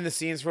them behind the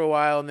scenes for a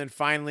while, and then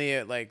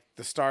finally, like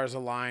the stars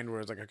aligned, where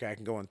it's like, okay, I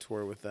can go on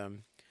tour with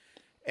them.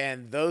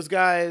 And those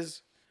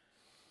guys,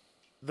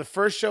 the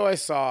first show I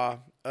saw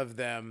of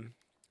them,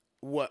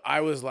 what I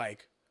was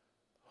like,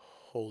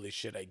 holy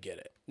shit, I get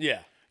it. Yeah.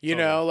 You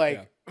know,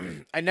 like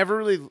I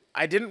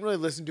didn't really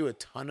listen to a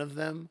ton of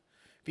them,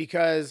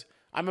 because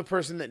I'm a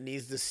person that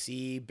needs to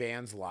see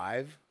bands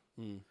live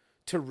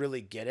to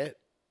really get it,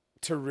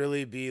 to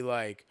really be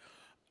like,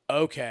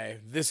 okay,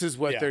 this is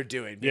what Yeah. they're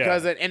doing. Yeah.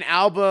 Because an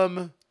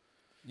album,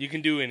 You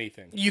can do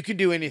anything. you can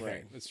do anything,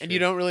 Right, that's and you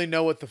true. don't really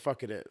know what the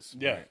fuck it is.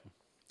 yeah.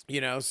 You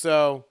know,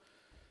 so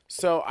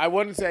I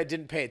wouldn't say I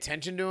didn't pay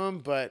attention to him,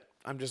 but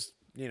I'm just,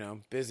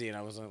 busy, and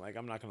I was like,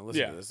 I'm not going to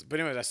listen Yeah. to this. But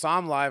anyways, I saw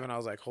him live, and I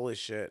was like, holy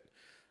shit,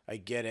 I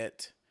get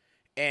it.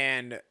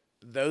 And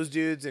those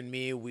dudes and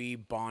me, we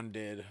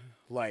bonded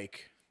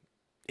like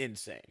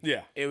insane.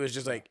 Yeah. It was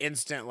just like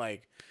instant,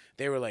 like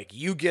they were like,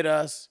 you get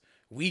us,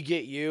 we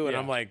get you, and Yeah.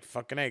 I'm like,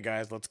 fucking hey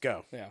guys, let's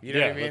go. Yeah. You know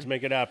Yeah, what I mean? let's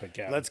make it happen,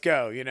 Cap. Let's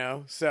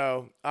go,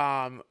 So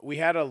we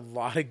had a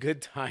lot of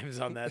good times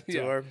on that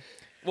Yeah. tour.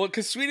 Well,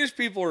 because Swedish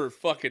people are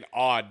fucking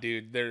odd,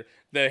 dude. They're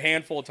the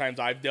handful of times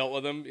I've dealt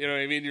with them. You know what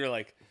I mean? You're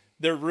like,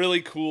 they're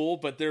really cool,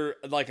 but they're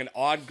like an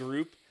odd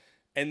group.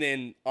 And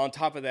then on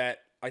top of that,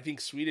 I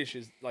think Sweden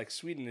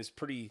is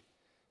pretty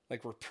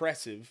like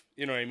repressive.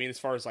 You know what I mean? As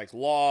far as like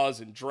laws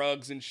and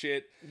drugs and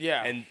shit.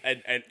 Yeah.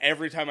 And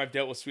every time I've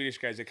dealt with Swedish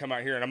guys, they come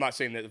out here, and I'm not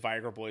saying that the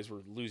Viagra Boys were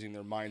losing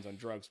their minds on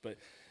drugs, but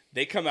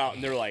they come out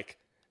and they're like,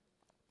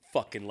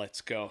 fucking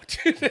let's go.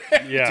 Yeah.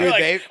 They're Dude, like,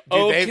 they've-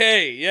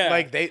 okay, yeah.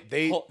 Like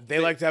they Well,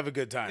 like to have a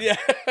good time. yeah,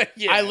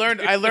 yeah. I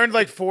learned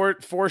like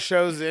four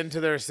shows into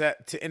their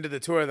set into the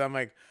tour that I'm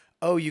like,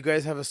 oh, you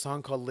guys have a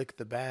song called "Lick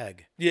the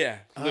Bag." Yeah,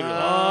 literally.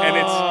 And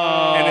it's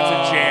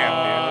a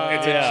jam, dude.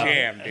 It's Yeah. a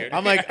jam, dude.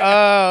 I'm like,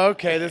 oh,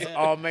 okay, this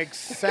all makes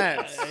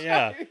sense.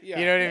 yeah. You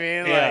know what I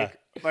mean? Yeah.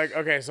 Like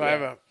okay, so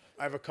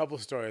I have a couple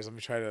stories. Let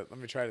me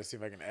try to see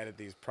if I can edit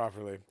these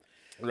properly.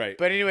 Right.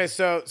 But anyway,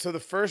 so the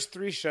first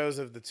 3 shows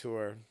of the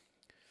tour,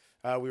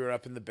 we were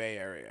up in the Bay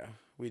Area.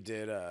 We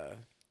did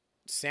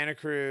Santa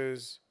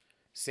Cruz,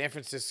 San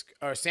Francisco,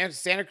 or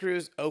Santa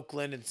Cruz,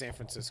 Oakland, and San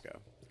Francisco.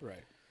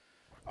 right.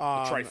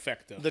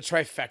 Trifecta. The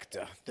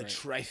trifecta. The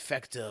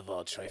trifecta of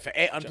all trifecta.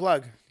 Hey,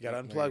 unplug. You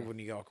gotta unplug when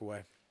you walk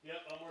away. Yep,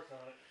 I'm working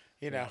on it.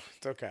 You know,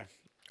 it's okay.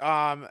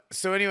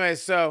 So anyway,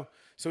 so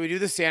we do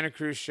the Santa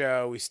Cruz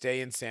show. We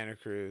stay in Santa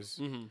Cruz.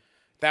 Mm-hmm.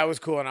 That was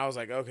cool, and I was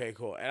like, okay,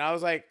 cool. And I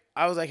was like,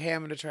 hey,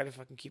 I'm gonna try to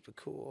fucking keep it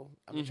cool.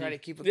 I'm gonna try to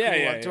keep it Yeah,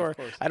 cool yeah, on yeah, tour. of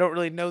course. I don't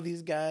really know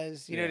these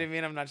guys. You know Yeah. what I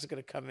mean? I'm not just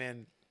gonna come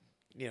in,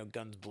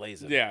 guns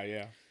blazing.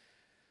 Yeah.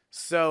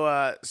 So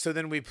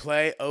then we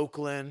play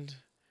Oakland,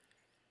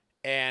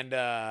 and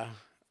I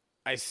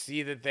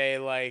see that they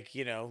like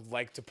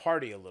to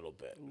party a little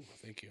bit.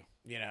 Thank you.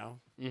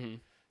 Mm-hmm.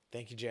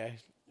 Thank you, Jay.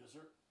 Yes,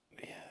 sir.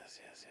 Yes.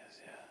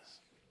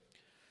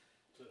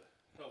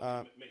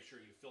 Make sure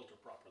you filter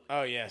properly.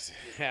 Oh yes.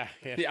 Yeah.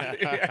 Yeah,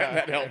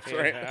 that helps,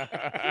 right?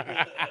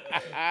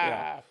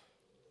 Yeah.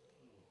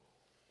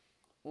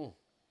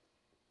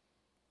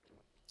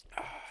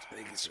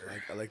 Thank you, sir.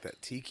 I like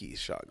that tiki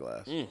shot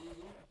glass.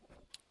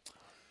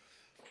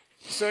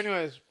 So,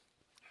 anyways,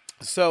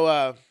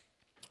 so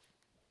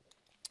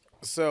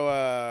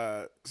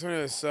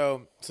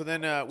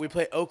then we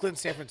play Oakland,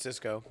 San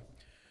Francisco.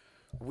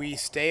 We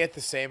stay at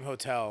the same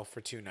hotel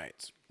for 2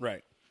 nights.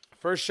 Right.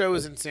 First show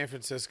is in San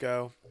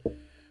Francisco.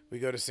 We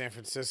go to San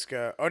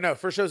Francisco. Oh no,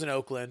 first show's in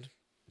Oakland,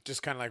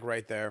 just kind of like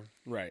right there.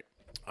 Right.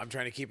 I'm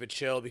trying to keep it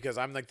chill because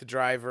I'm like the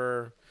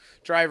driver,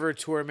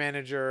 tour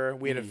manager.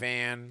 We had a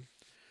van.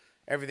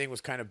 Everything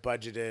was kind of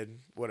budgeted,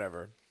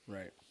 whatever.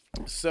 Right.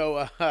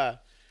 So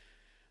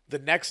the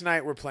next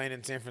night we're playing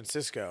in San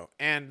Francisco.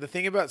 And the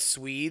thing about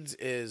Swedes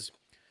is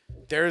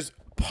there's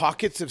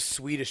pockets of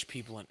Swedish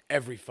people in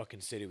every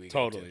fucking city we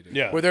go Totally, to. dude.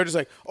 Yeah. Where they're just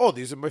like, oh,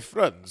 these are my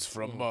friends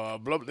from blah,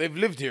 blah. They've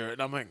lived here.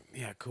 And I'm like,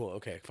 yeah, cool.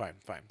 Okay, fine.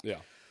 Yeah.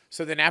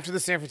 So then after the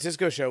San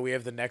Francisco show, we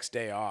have the next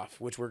day off,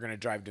 which we're going to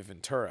drive to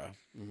Ventura.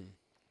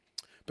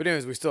 But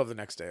anyways, we still have the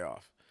next day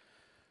off.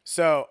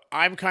 So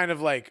I kind of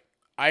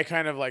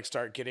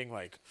start getting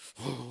like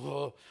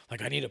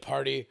I need a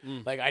party.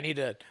 Like I need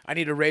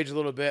to rage a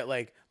little bit.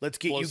 Like let's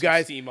get Blow you some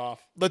guys steam off.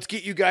 Let's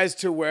get you guys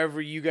to wherever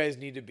you guys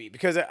need to be,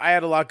 because I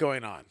had a lot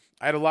going on.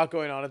 at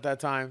that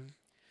time.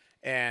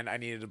 And I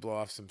needed to blow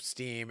off some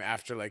steam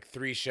after like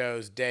 3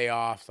 shows, day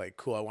off. Like,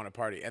 cool, I want to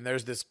party. And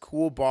there's this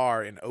cool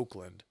bar in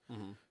Oakland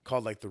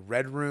called like the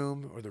Red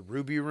Room or the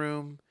Ruby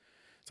Room.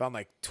 It's on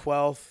like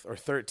 12th or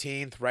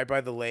 13th, right by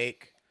the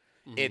lake.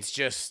 It's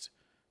just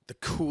the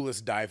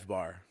coolest dive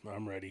bar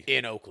I'm ready.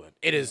 in Oakland.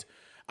 It is.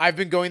 I've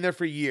been going there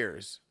for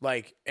years,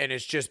 like, and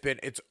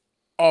it's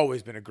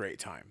always been a great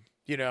time,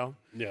 you know?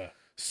 Yeah.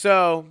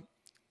 So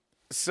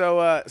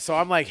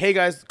I'm like, hey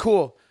guys,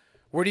 cool.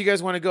 Where do you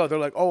guys want to go? They're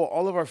like, oh,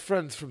 all of our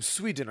friends from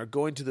Sweden are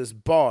going to this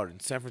bar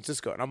in San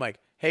Francisco. And I'm like,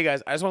 hey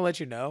guys, I just want to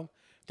let you know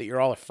that you're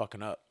all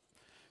fucking up,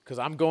 because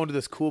I'm going to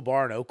this cool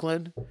bar in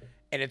Oakland,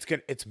 and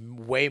it's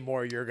way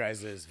more your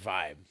guys'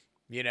 vibe,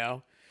 you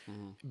know?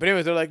 But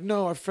anyways, they're like,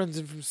 no, our friends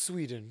are from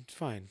Sweden.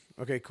 Fine.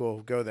 Okay,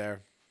 cool. Go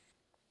there.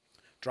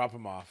 Drop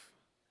them off.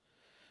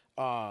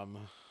 I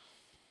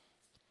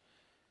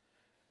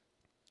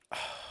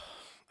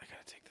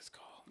gotta take this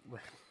call.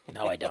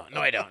 No, I don't.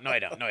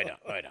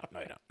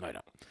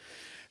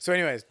 So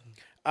anyways,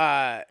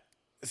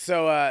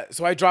 so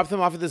I dropped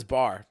them off at this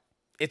bar.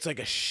 It's like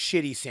a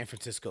shitty San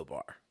Francisco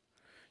bar.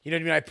 You know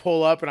what I mean? I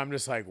pull up and I'm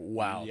just like,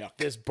 wow, Yuck.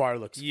 this bar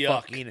looks Yuck.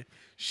 fucking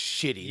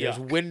shitty. There's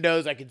Yuck.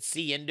 windows. I can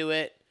see into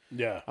it.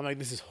 Yeah. I'm like,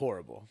 this is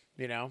horrible,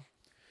 you know?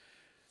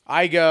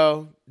 I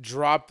go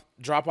drop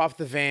off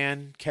the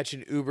van, catch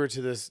an Uber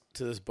to this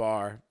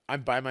bar.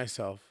 I'm by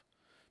myself,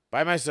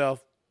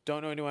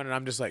 don't know anyone, and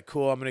I'm just like,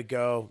 cool, I'm gonna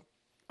go.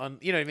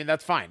 You know what I mean?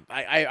 That's fine.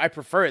 I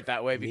prefer it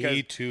that way because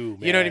Me too,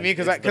 man. You know what I mean?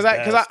 It's the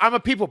best. I'm a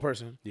people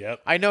person.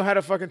 Yep. I know how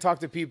to fucking talk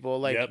to people,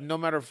 like Yep. no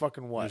matter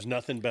fucking what. There's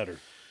nothing better.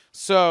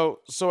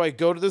 So I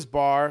go to this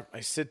bar, I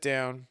sit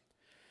down,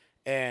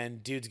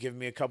 and dude's giving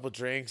me a couple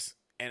drinks,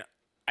 and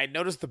I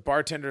noticed the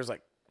bartender is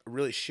like a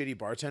really shitty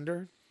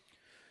bartender,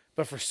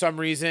 but for some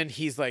reason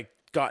he's like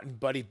gotten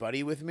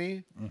buddy with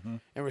me, and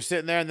we're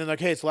sitting there, and then like,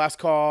 hey, it's last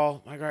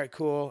call. I'm like, all right,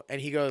 cool. And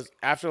he goes,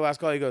 after the last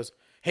call, he goes,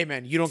 hey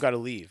man, you don't got to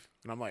leave.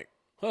 And I'm like,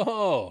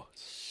 Oh,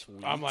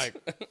 I'm like,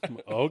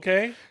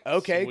 okay.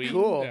 okay, Sweet.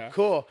 cool, Yeah.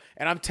 cool.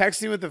 And I'm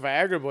texting with the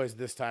Viagra boys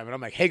this time, and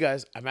I'm like, hey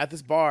guys, I'm at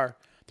this bar.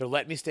 They're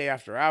letting me stay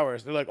after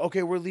hours. They're like,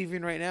 okay, we're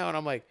leaving right now. And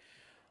I'm like,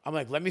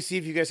 let me see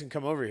if you guys can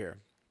come over here.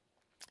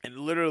 And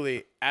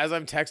literally, as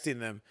I'm texting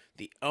them,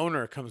 the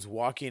owner comes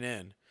walking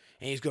in,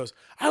 and he goes,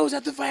 I was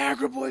at the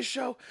Viagra Boys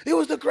show. It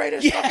was the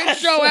greatest fucking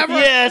show ever.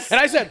 Yes. And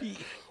I said,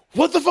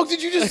 what the fuck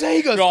did you just say?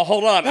 He goes, No,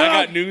 hold on. I "No, no."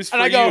 got news for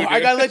and I you. go, dude.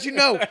 I gotta let you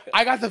know,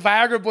 I got the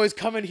Viagra Boys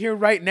coming here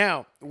right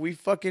now. We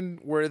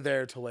fucking were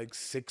there till like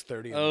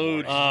 6:30 in the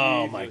morning.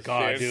 Oh my Jesus,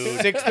 God, dude.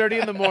 6:30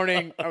 in the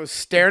morning. I was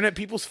staring at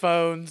people's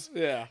phones.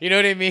 Yeah. You know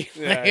what I mean?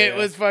 Like, yeah.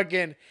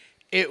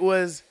 It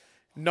was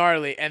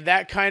gnarly. And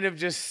that kind of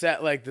just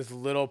set like this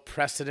little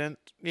precedent,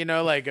 you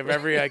know, like of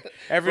every For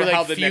like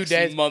how the few next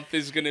days. month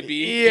is gonna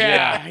be.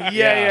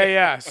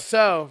 Yeah.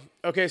 So,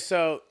 okay,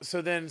 so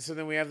then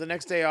we have the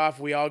next day off.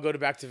 We all go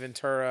back to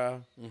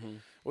Ventura.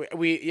 So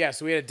we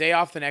had a day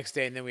off the next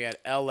day, and then we had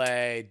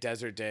L.A.,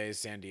 Desert Days,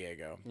 San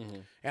Diego.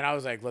 And I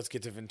was like, let's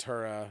get to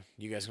Ventura.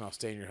 You guys can all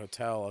stay in your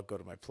hotel. I'll go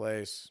to my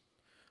place.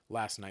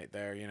 Last night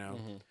there, you know.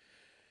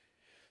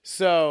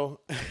 So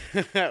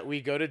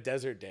we go to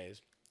Desert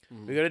Days.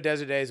 We go to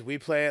Desert Days. We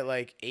play at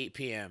like 8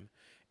 p.m.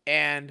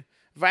 And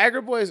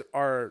Viagra Boys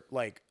are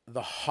like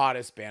the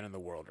hottest band in the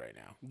world right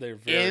now. They're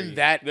in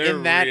that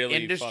really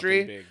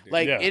industry. fucking big, dude.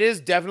 Like Yeah. it is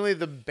definitely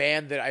the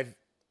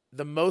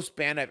most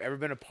band I've ever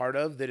been a part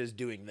of that is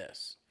doing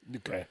this.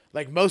 Okay.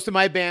 Like most of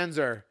my bands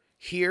are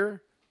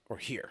here or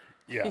here.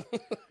 Yeah.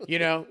 You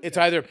know, it's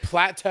either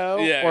plateau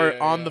Yeah, or yeah,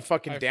 on yeah. the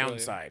fucking I feel you.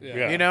 downside.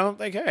 Yeah. You know,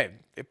 like hey,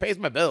 it pays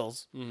my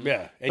bills.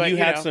 Yeah. And But, you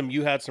you had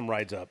know- some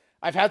rides up.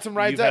 I've had some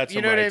rides You've had up. You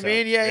some know what I rides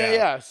mean? up. Yeah.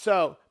 Yeah.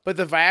 So, but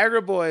the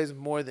Viagra Boys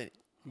more than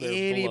They're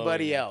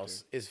anybody blowing up,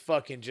 else is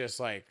fucking just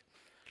like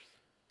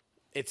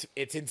it's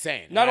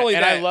insane. Not And only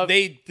and that, I love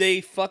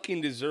they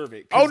fucking deserve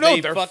it. 'Cause Oh, no,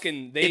 they they're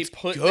they it's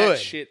put good. that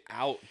shit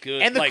out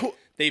good. And the like cool-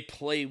 they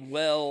play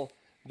well.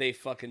 They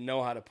fucking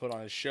know how to put on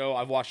a show.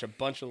 I've watched a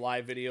bunch of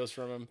live videos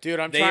from them. Dude,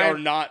 they trying- are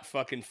not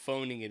fucking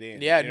phoning it in.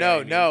 Yeah, You know what I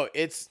mean? no,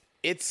 it's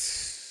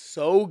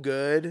so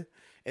good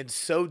and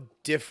so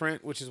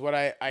different, which is what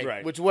I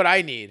Right. which is what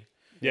I need.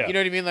 Yeah. You know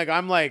what I mean? Like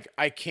I'm like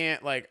I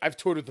can't like I've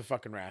toured with the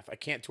fucking Wrath. I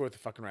can't tour with the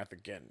fucking Wrath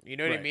again. You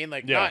know what I Right. mean?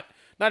 Like Yeah.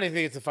 not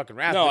anything it's the fucking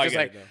Wrath. No, but I just get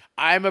like it, though.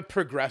 I'm a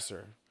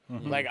progressor.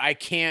 Like I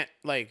can't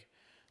like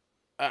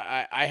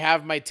I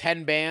have my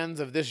 10 bands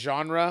of this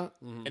genre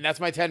and that's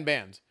my 10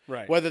 bands.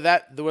 Right. Whether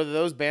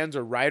those bands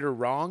are right or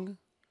wrong,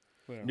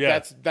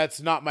 Yeah.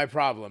 that's not my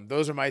problem.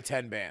 Those are my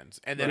 10 bands.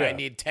 And then I Yeah.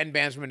 need 10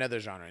 bands from another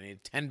genre. I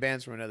need 10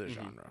 bands from another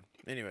genre.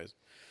 Anyways.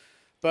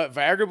 But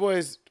Viagra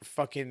Boys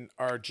fucking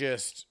are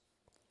just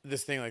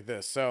this thing like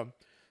this. So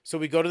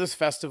we go to this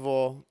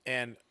festival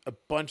and a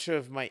bunch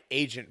of my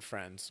agent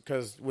friends,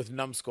 because with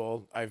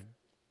Numbskull,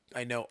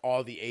 I know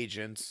all the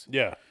agents.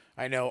 Yeah.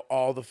 I know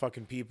all the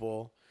fucking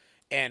people.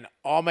 And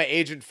all my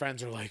agent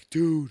friends are like,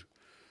 dude,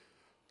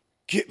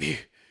 get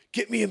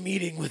me a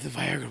meeting with the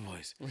Viagra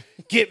Boys.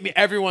 Get me.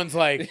 Everyone's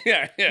like,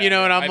 Yeah, you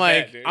know, and I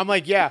bet, dude. I'm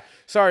like, yeah,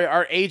 sorry.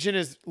 Our agent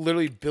is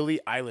literally Billie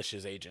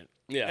Eilish's agent.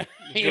 Yeah.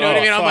 You know what I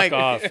mean? Oh, I'm like, fuck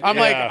off. I'm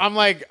Yeah.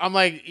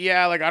 like,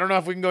 yeah, like I don't know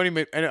if we can go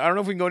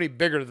any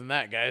bigger than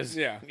that, guys.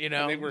 Yeah. You I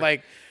know, think we're-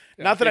 like,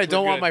 I not that I think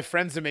don't we're want good. my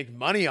friends to make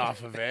money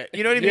off of it.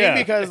 You know what I mean? Yeah.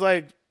 Because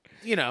like,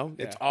 you know,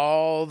 it's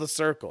all the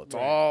circle. It's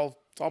all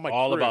my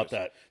All about crews.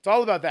 that. It's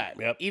all about that.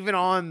 Yep. Even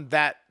on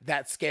that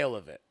scale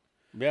of it.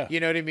 Yeah. You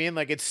know what I mean?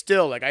 Like it's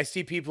still like I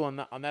see people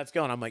on that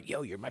scale and I'm like,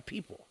 yo, you're my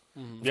people.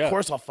 Yeah. Of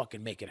course I'll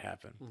fucking make it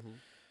happen.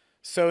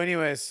 So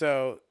anyway,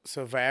 so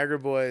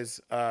Viagra Boys,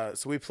 so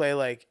we play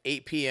like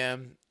 8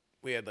 p.m.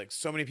 We had like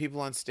so many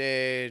people on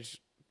stage,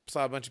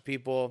 saw a bunch of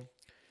people.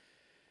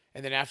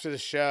 And then after the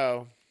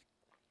show,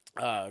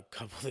 a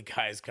couple of the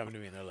guys come to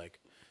me and they're like,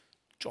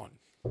 John,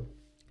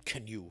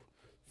 can you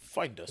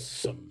find us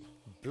some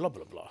blah,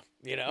 blah, blah?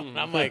 You know? And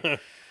I'm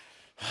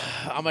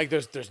like,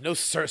 there's no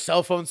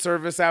cell phone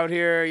service out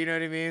here. You know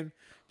what I mean?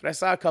 But I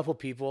saw a couple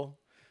people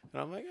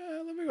and I'm like,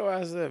 let me go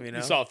ask them, you know?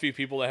 You saw a few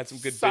people that had some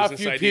good Saw business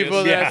a few ideas.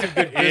 people that had some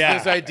good Yeah.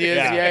 business ideas.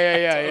 Yeah.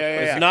 Yeah.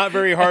 It's not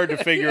very hard to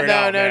figure it No,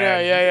 out.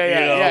 man. yeah.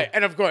 You know?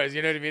 And of course,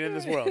 you know what I mean, in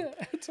this world.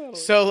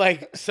 So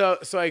like, so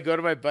I go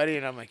to my buddy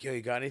and I'm like, yo,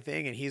 you got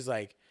anything? And he's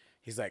like,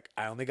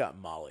 I only got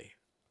Molly.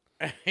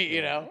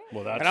 You know?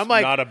 Well, that's and I'm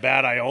like, not a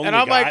bad I only and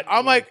I'm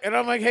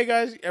got. like, hey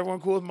guys, everyone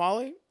cool with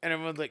Molly? And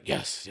everyone's like,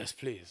 yes,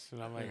 please.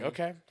 And I'm like,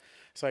 okay.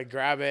 So I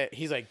grab it.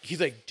 He's like,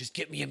 just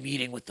get me a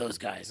meeting with those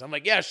guys. I'm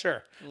like, yeah,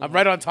 sure. I'm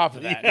right on top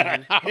of that.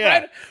 I'm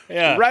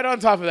Yeah. right on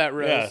top of that,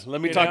 Rose. Yeah,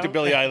 let me you talk know? to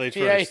Billie Eilish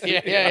first.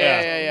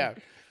 Yeah.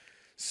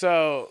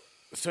 So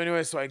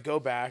anyway, so I go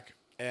back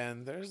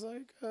and there's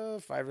like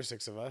 5 or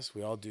 6 of us.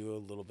 We all do a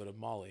little bit of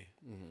Molly.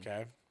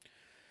 Okay.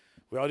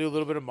 We all do a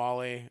little bit of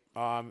Molly.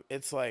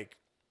 It's like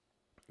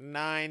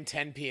 9,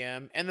 10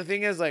 p.m. And the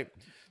thing is like,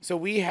 so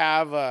we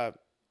have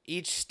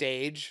each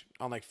stage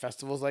on like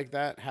festivals like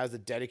that has a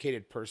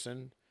dedicated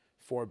person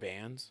for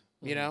bands,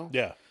 you know?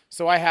 Yeah.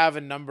 So I have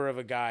a number of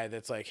a guy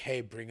that's like, hey,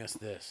 bring us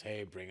this.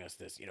 Hey, bring us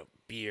this, you know,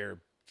 beer,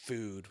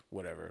 food,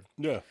 whatever.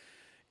 Yeah.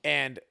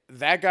 And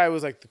that guy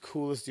was like the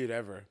coolest dude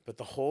ever. But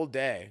the whole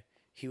day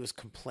he was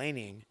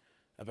complaining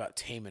about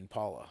Tame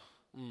Impala.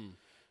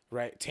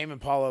 Right? Tame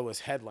Impala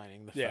was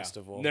headlining the Yeah.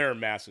 festival. They're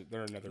massive.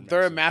 They're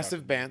They're a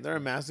massive band. They're a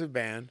massive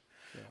band.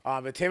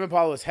 But Tame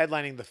Impala was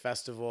headlining the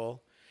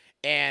festival.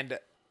 And,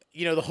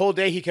 you know, the whole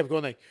day he kept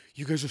going like,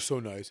 you guys are so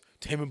nice.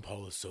 Tame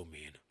Impala's so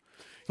mean.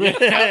 You know?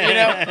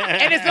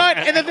 And it's not,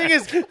 and the thing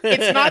is,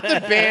 it's not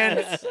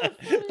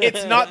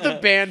the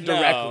band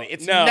directly.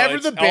 It's never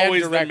the band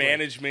always directly. the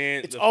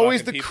management. It's the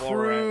always fucking the people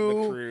around,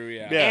 crew. the crew,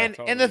 yeah. And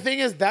totally. the thing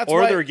is, that's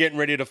Or why they're getting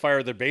ready to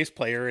fire their bass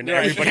player and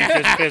Right. everybody's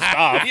just pissed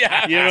off.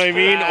 Yeah. You know what I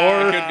mean?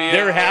 Or It could be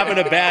they're it. having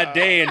a bad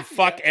day and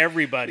fuck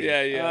everybody.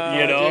 yeah,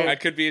 You know? dude. that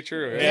could be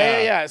true.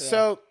 Yeah.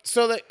 So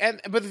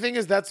but the thing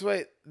is,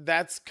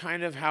 that's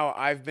kind of how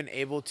I've been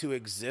able to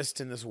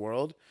exist in this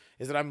world,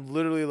 is that I'm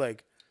literally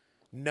like,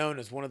 known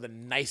as one of the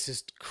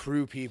nicest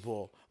crew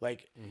people.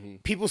 Like,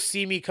 people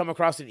see me come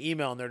across an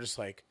email and they're just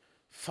like,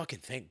 fucking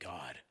thank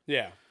God.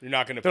 Yeah, you're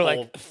not gonna They're pull.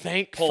 like,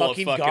 thank pull a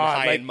fucking fucking God.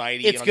 high Like, and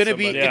mighty it's on gonna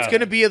be somebody. it's Yeah.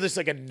 gonna be just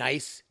like a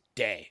nice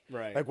day.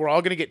 Right. Like, we're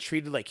all gonna get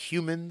treated like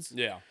humans.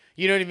 Yeah.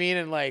 You know what I mean?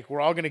 And like,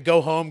 we're all gonna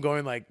go home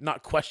going like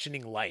not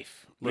questioning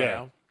life. You Right.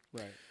 know?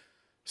 Right.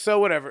 So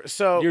whatever.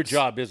 So Your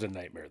job is a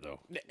nightmare, though.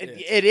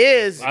 it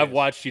is. I've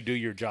watched you do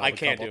your job I a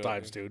can't couple do it,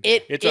 times, dude.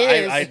 It it's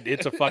is.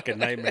 it's a fucking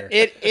nightmare.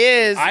 It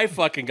is. I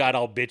fucking got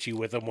all bitchy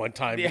with him one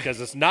time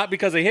because it's not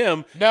because of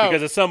him, No,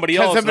 because of somebody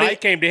 'cause else. somebody- And I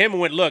came to him and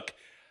went, "Look,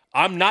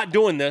 I'm not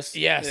doing this.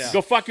 Yes. Yeah.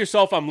 Go fuck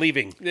yourself. I'm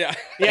leaving." Yeah.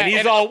 Yeah, and he's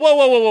and- all, "Whoa,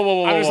 whoa, whoa, whoa, whoa,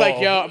 whoa." I was whoa.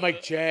 like, yo, I'm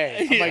like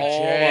Jay. I'm like Oh,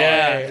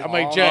 Jay. yeah. I'm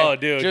like Jay. Oh,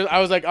 dude. I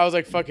was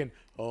like fucking.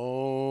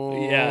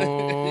 Oh.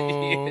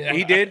 Yeah.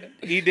 He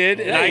did,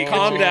 and I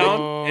calmed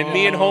down, and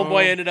me and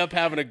homeboy ended up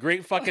having a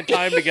great fucking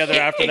time together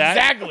after that.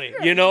 Exactly.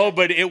 You know,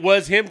 but it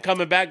was him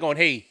coming back going,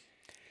 "Hey,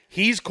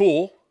 he's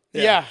cool.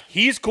 Yeah.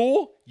 He's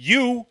cool.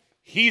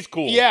 He's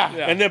cool." Yeah.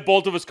 Yeah. And then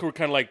both of us were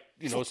kind of like,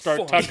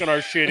 start tucking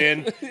our shit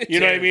in. You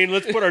know what I mean?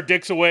 Let's put our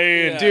dicks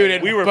away. And Dude,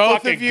 and we were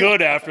both fucking of you-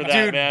 good after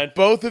that, Dude, man.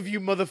 both of you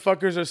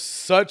motherfuckers are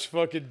such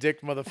fucking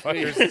dick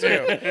motherfuckers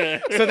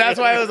too. So that's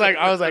why I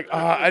was like,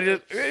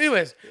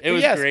 anyways. It But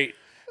was yes. great.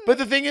 But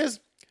the thing is,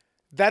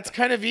 that's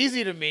kind of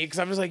easy to me because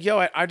I'm just like,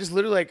 yo, I just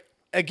literally like,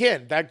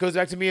 again, that goes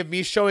back to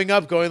me showing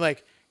up, going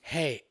like,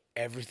 hey,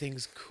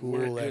 everything's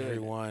cool,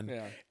 everyone.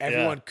 Yeah.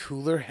 Everyone, Yeah.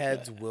 cooler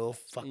heads will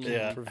fucking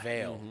Yeah.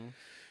 prevail.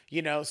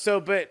 You know, so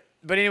but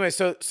anyway,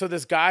 so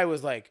this guy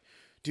was like,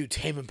 dude,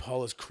 Tame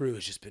Impala's crew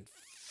has just been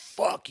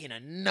fucking a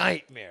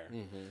nightmare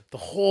the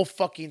whole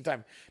fucking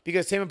time.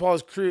 Because Tame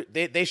Impala's crew,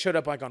 they showed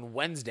up like on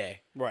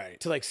Wednesday Right.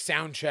 to like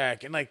sound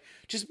check and like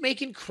just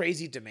making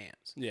crazy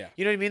demands. Yeah.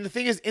 You know what I mean? The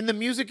thing is, in the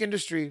music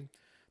industry,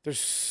 there's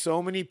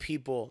so many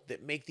people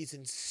that make these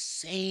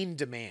insane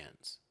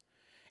demands.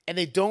 And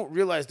they don't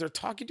realize they're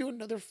talking to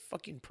another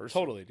fucking person.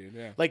 Totally, dude.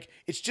 Yeah. Like,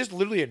 it's just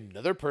literally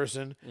another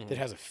person that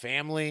has a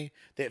family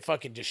that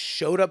fucking just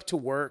showed up to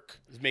work.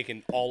 He's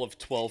making all of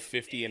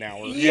 $12.50 an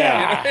hour.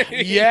 Yeah. And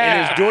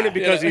he's doing it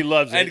because he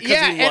loves it. And 'cause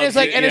Yeah. he And it's loves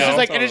like, it, and it's you just know?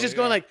 like, and it's Totally, just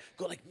going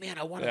yeah. like, man,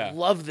 I want to Yeah.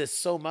 love this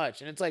so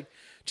much. And it's like,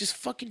 just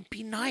fucking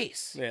be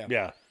nice. Yeah.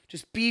 Yeah.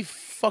 Just be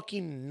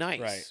fucking nice.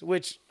 Right.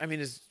 Which, I mean,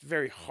 is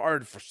very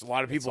hard for a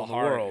lot of people in the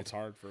hard. world. It's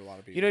hard for a lot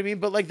of people. You know what I mean?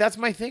 But like, that's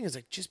my thing is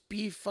like, just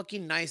be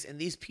fucking nice. And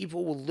these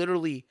people will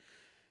literally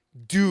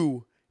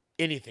do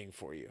anything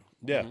for you.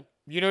 Yeah.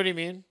 You know what I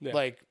mean? Yeah.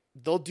 Like,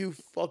 they'll do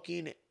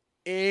fucking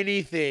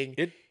anything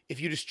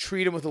if you just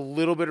treat them with a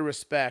little bit of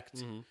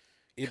respect.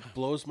 It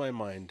blows my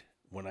mind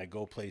when I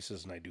go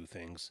places and I do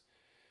things.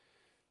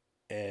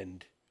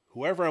 And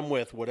whoever I'm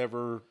with,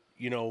 whatever,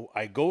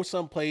 I go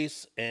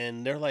someplace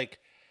and they're like,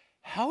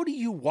 how do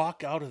you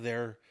walk out of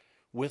there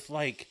with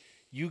like,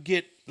 you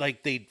get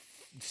like, they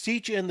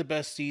seat you in the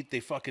best seat, they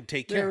fucking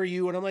take care of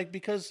you. And I'm like,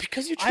 because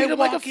you treat them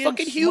like a walk in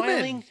fucking human.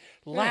 smiling,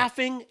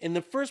 laughing, and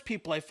the first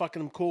people I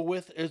fucking am cool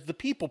with is the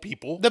people.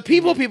 The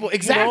people,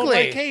 exactly.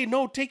 Like, hey,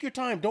 no, take your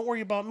time. Don't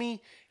worry about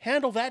me.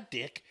 Handle that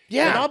dick.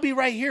 Yeah. And I'll be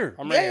right here.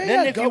 I'm right here.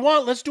 Then Yeah, if go. you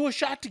want, let's do a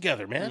shot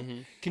together,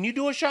 man. Can you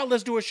do a shot?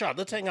 Let's do a shot.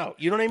 Let's hang out.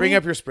 You know what I mean? Bring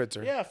up your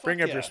spritzer. Yeah, fuck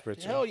Bring up yeah. your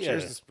spritzer. Hell yeah.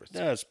 Cheers to spritzer.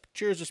 Yes,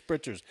 cheers to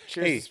spritzers.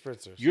 Cheers hey, to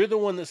spritzers. You're the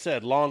one that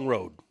said long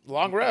road.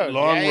 Long road.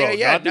 Long Yeah, road.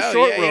 yeah, Not the no,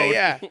 short yeah, road.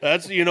 Yeah, yeah.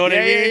 That's, you know what I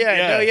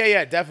Yeah, mean?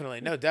 yeah.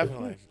 Definitely. No,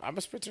 definitely. I'm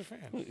a spritzer fan.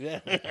 Yeah.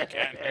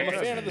 I'm a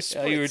fan of the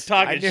Yeah, you were spritz.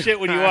 talking knew- shit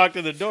when you walked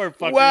in the door,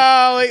 fucker.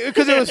 Well,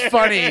 because it was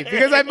funny.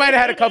 Because I might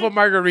have had a couple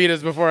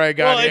margaritas before I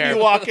got Well, here. if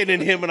you walk in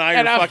and him and I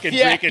And are I'm- fucking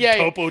yeah, drinking yeah.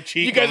 Topo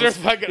Chicos. You guys are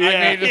fucking.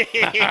 Yeah.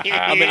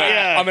 I mean,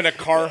 I'm in a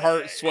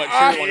Carhartt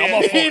sweatshirt. Like, I'm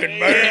a fucking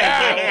man.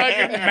 yeah,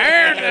 fucking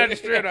man, that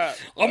straight up.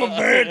 I'm a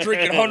man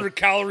drinking 100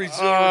 calories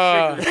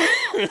zero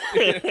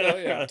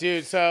sugar.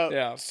 Dude, so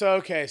Yeah. so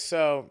okay,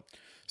 so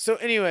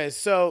anyways,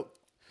 so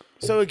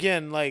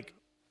again, like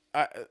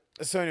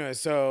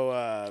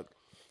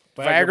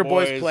Viagra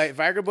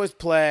Boys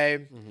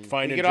play.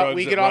 Finding We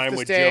drugs get that off rhyme the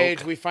with stage,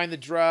 joke. we find the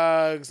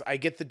drugs, I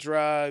get the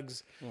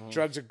drugs.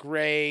 Drugs are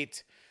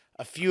great.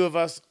 A few of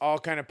us all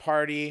kind of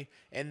party,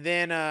 and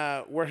then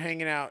we're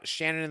hanging out,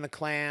 Shannon and the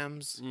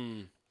Clams,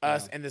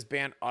 us and this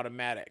band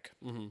Automatic.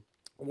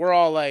 We're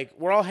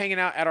all hanging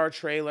out at our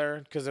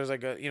trailer because there's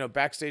like a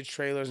backstage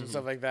trailers and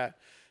stuff like that.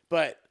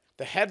 But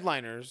the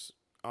headliners,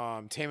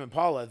 Tame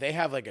Impala, they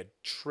have like a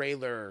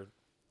trailer.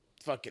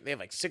 They have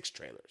like 6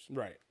 trailers.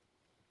 Right.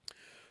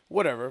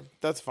 Whatever,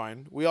 that's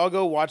fine. We all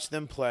go watch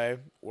them play.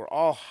 We're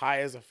all high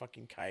as a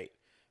fucking kite,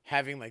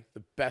 having like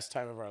the best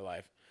time of our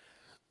life.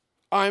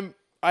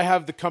 I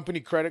have the company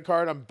credit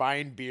card. I'm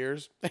buying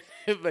beers.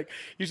 Like,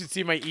 you should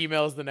see my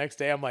emails the next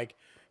day. I'm like,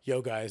 yo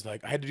guys,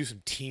 like I had to do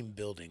some team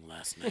building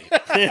last night.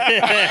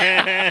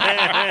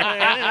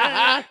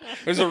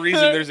 There's a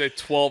reason there's a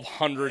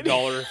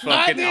 $1,200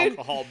 fucking Dude.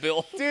 alcohol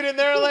bill. Dude, and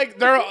they're like,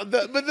 but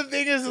the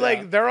thing is,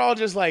 like, they're all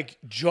just like,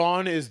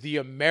 John is the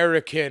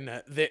American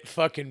that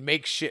fucking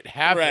makes shit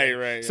happen.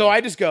 Right, So yeah.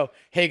 I just go,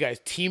 hey guys,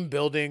 team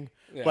building.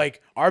 Yeah.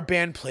 Like, our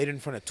band played in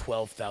front of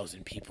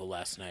 12,000 people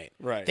last night.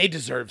 Right. They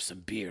deserve some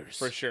beers.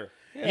 For sure.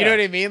 You know what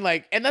I mean?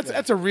 Like, and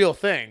that's a real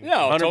thing.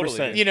 Yeah, 100%.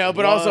 totally. You know,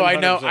 but also I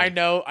 100%.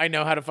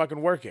 know how to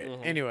fucking work it.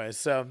 Anyways,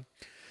 so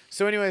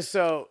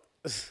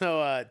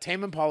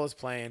Tame Impala's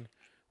playing.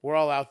 We're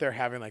all out there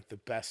having like the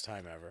best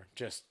time ever.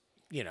 Just,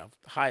 you know,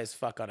 high as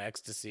fuck on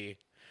ecstasy,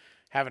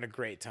 having a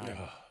great time.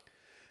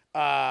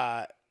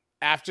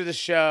 After the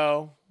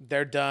show,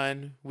 they're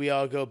done. We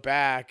all go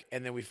back,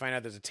 and then we find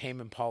out there's a Tame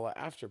Impala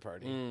after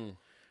party.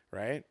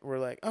 Right? We're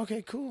like,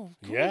 okay, cool.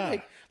 Yeah.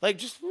 Like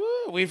just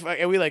woo. We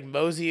like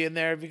mosey in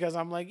there because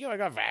I'm like, yo, I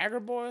got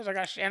Viagra Boys, I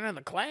got Shannon and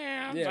the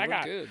Clams, Yeah, I we're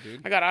got good,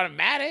 dude. I got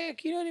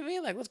Automatic. You know what I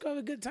mean? Like, let's go have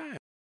a good time.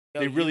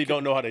 They really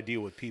don't know how to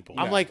deal with people.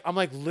 I'm like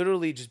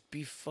literally just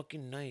be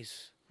fucking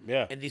nice,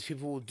 yeah. and these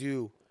people will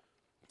do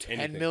 10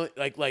 Anything. million,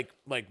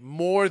 like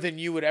more than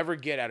you would ever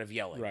get out of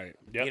yelling. Right.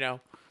 Yep. You know,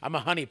 I'm a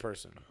honey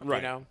person. Right.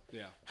 You know.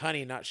 Yeah.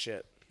 Honey, not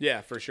shit.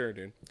 Yeah, for sure,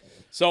 dude.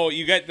 So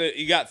you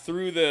got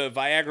through the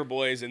Viagra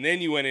Boys, and then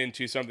you went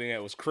into something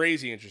that was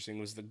crazy interesting.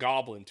 Was the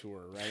Goblin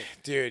tour, right?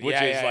 Dude, Which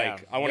yeah, is yeah,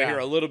 like yeah. I want to Yeah. hear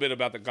a little bit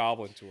about the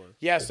Goblin tour.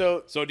 Yeah.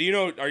 So So do you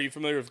know? Are you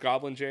familiar with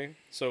Goblin, Jay?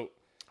 So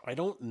I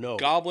don't know.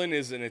 Goblin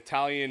is an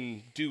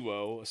Italian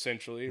duo,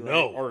 essentially. Right?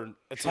 No. Or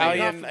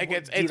Italian, like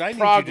Dude, it's I need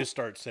prog. you to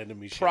start sending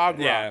me shit. prog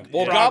man. Yeah. rock.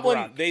 Well, Prog Goblin,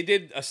 rock. they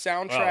did a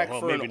soundtrack well,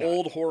 for an maybe not.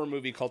 old horror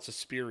movie called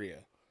Suspiria.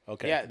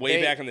 Okay. Yeah. Way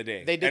They- back in the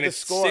day. they did and the it's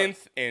score.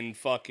 synth and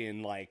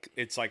fucking like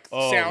it's like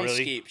Oh, soundscape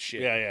really?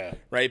 shit. Yeah, yeah.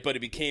 Right? But it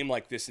became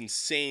like this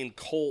insane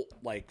cult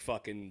like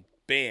fucking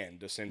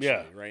band essentially,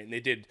 Yeah. right? And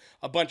they did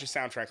a bunch of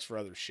soundtracks for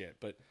other shit.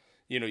 But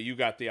you know, you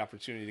got the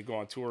opportunity to go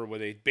on tour where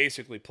they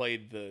basically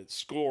played the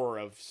score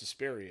of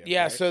Suspiria.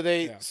 Yeah, right? so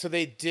they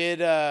Yeah.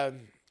 did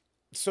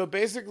so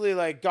basically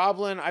like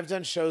Goblin, I've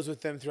done shows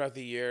with them throughout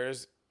the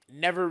years.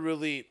 Never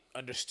really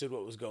understood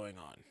what was going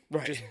on.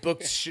 Right. Just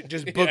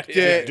booked booked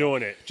yeah. it.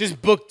 Doing it. Just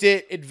booked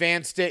it,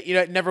 advanced it. You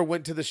know, it never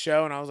went to the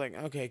show and I was like,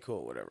 okay,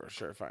 cool, whatever.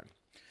 Sure, fine.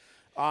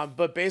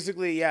 But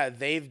basically, yeah,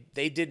 they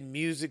did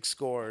music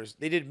scores.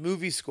 They did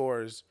movie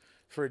scores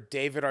for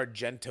David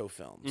Argento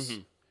films,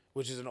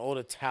 which is an old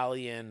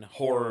Italian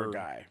horror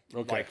guy.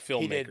 Like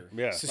He did filmmaker.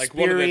 Yeah. Like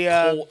one of the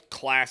Suspiria. cult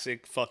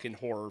classic fucking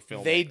horror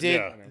films. They did.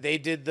 Yeah. They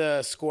did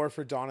the score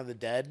for Dawn of the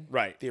Dead.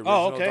 Right. The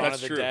original okay. Dawn That's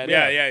of the true. Dead.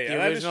 Yeah, yeah, yeah. The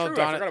That is original true. I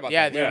Dawn. forgot about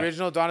yeah, that. the Yeah.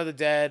 original Dawn of the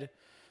Dead.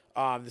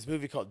 This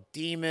movie called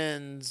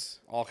Demons.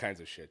 All kinds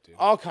of shit, dude.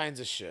 All kinds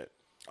of shit.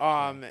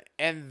 And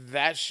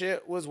that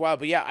shit was wild.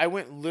 But yeah, I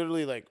went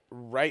literally like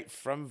right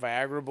from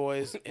Viagra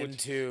Boys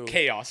into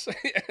Chaos.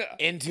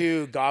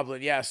 into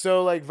Goblin. Yeah.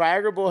 So like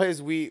Viagra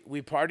Boys, we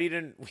partied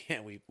and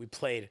we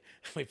played.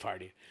 We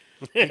partied.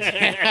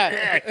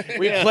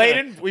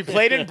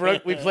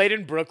 we played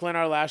in Brooklyn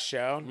our last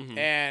show,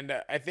 and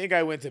I think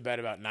I went to bed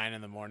about 9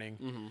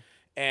 a.m.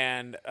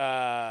 And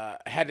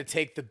had to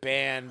take the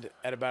band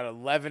at about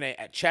 11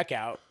 at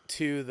checkout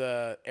to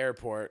the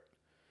airport.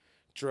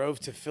 Drove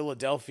to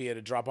Philadelphia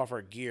to drop off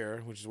our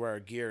gear, which is where our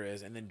gear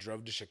is, and then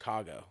drove to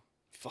Chicago.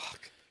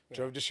 Fuck.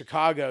 Drove to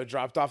Chicago,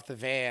 dropped off the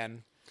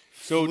van.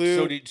 So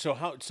flew-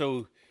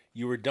 so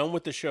you were done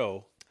with the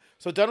show,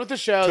 So done with the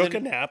show. took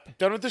then- a nap.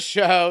 Done with the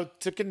show.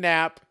 Took a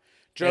nap.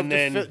 Drove And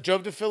then-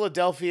 drove to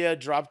Philadelphia.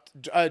 Drove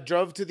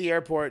to the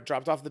airport.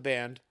 Dropped off the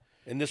band.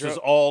 And this was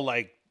all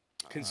like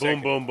boom,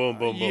 Consecutive. boom, boom,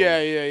 boom, boom.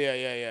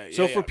 Yeah.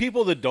 So yeah. for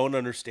people that don't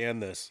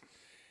understand this,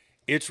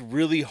 it's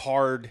really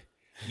hard.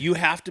 You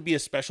have to be a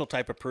special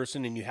type of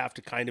person, and you have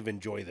to kind of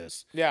enjoy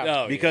this.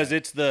 yeah, Oh, Because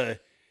it's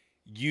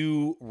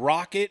you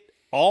rock it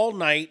all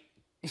night,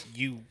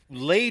 you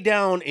lay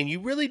down, and you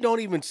really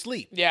don't even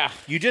sleep. yeah.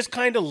 You just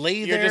kind of lay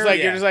You're there. just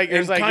like you're just like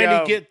and kind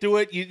yo, of get through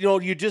it. You know,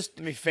 you just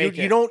me fake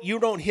you it.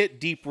 don't hit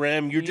deep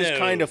REM. You're just No.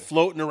 kind of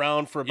floating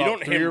around for about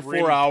don't 3 hit or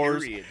REM, 4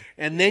 hours, period.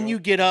 and then you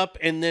get up,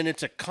 and then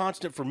it's a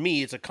constant for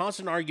me. It's a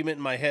constant argument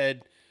in my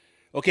head.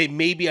 Okay,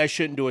 maybe I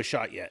shouldn't do a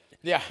shot yet.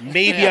 Yeah.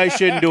 Maybe I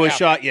shouldn't do a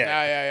shot yet.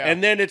 Yeah.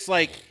 And then it's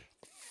like,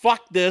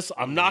 fuck this.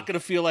 I'm not going to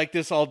feel like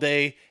this all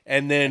day.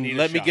 And then need a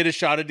let me shot. get a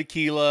shot of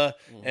tequila.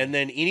 And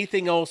then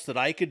anything else that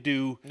I could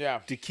do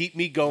Yeah. to keep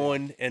me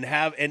going and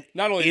have. And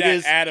Not only it that,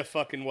 is- add a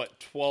fucking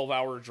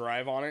 12-hour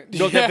drive on it.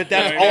 no, but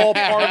that's all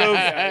part of.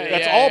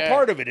 That's yeah, all yeah.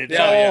 part of it. It's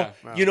Yeah, all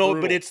yeah. you know.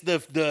 Brutal. But it's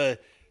the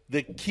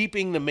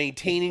keeping, the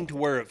maintaining to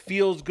where it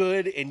feels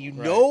good, and you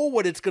know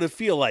what it's gonna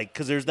feel like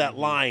because there's that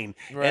line,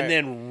 Right. and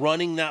then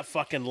running that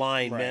fucking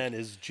line, man,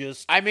 is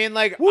just I mean,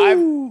 like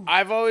Woo.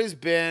 I've always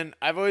been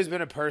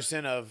a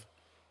person of.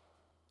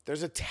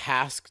 There's a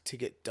task to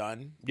get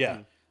done. yeah.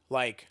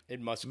 Like It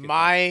must get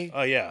my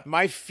Oh yeah.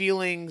 my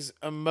feelings,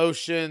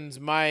 emotions,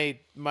 my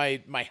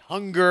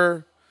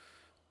hunger,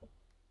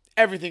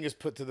 everything is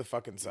put to the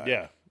fucking side.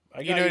 Yeah.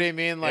 You know what I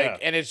mean? Like, Yeah.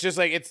 and it's just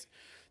like it's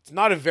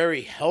not a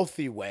very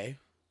healthy way.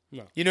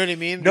 No. You know what I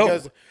mean? No,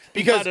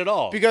 because not at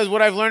all. Because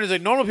what I've learned is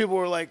like normal people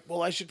were like,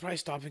 well, I should probably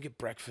stop and get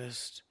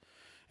breakfast,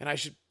 and I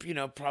should,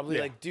 probably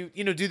like do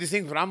these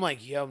things. But I'm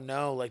like, yo,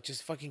 no, like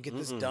just fucking get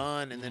this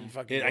done and then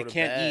fucking. Go I to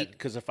can't bed. eat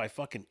because if I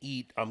fucking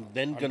eat, I'm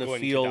then gonna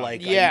going to feel die.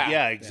 like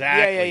Yeah,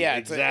 exactly. Yeah.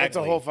 exactly. It's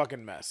a whole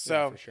fucking mess.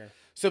 So for sure.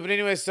 but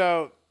anyway,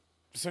 so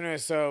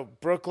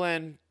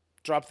Brooklyn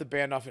dropped the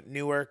band off at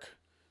Newark,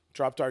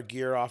 dropped our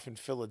gear off in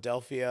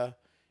Philadelphia,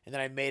 and then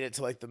I made it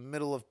to like the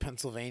middle of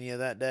Pennsylvania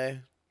that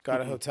day.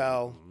 Got a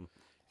hotel,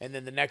 and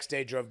then the next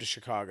day drove to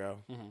Chicago.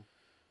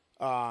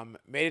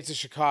 Made it to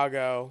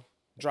Chicago,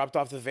 dropped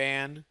off the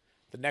van.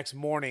 The next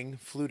morning,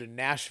 flew to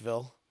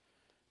Nashville,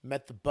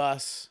 met the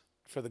bus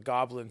for the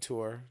Goblin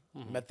tour,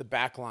 met the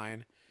back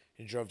line,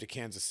 and drove to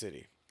Kansas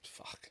City.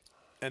 Fuck.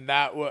 And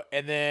that was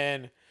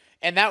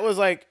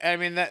like, I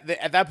mean,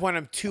 at that point,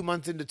 I'm 2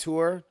 months into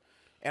tour,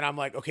 and I'm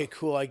like, okay,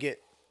 cool. I get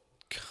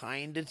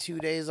kind of 2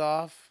 days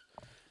off,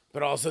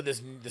 but also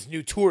this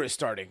new tour is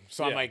starting,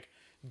 so I'm like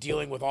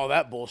dealing with all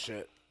that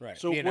bullshit. Right.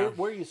 So You know.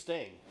 where are you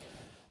staying?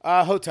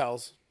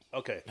 Hotels.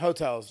 Okay.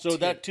 Hotels. So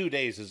that 2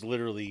 days is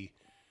literally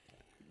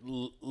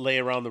lay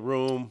around the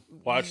room,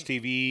 watch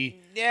TV,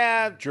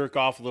 yeah, jerk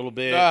off a little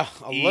bit, a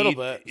eat. little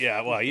bit.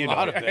 Yeah, well, you know,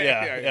 lot of it.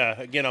 yeah.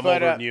 Again, I'm older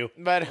than you.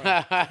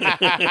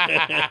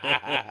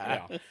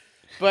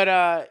 But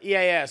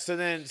yeah. So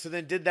then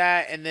did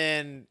that, and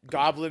then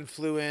Goblin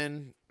flew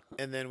in,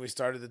 and then we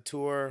started the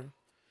tour.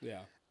 Yeah.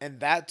 And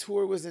that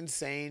tour was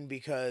insane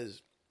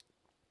because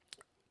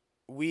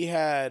we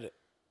had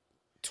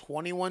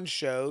 21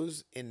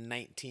 shows in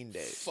 19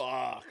 days.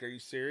 Fuck. Are you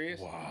serious?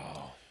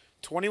 Wow.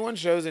 21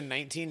 shows in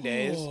 19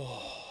 days.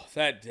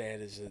 That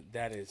is.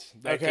 That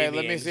Okay, gave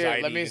let me see it.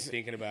 anxiety Let me even see-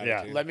 thinking about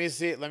Yeah. it. Dude. Let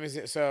me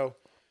see. So,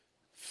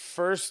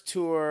 first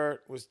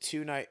tour was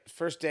 2 nights.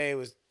 First day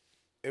was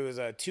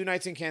 2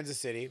 nights in Kansas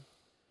City,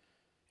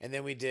 and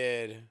then we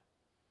did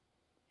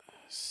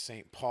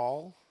St.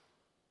 Paul,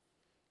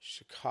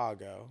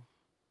 Chicago,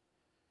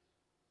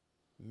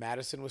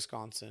 Madison,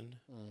 Wisconsin,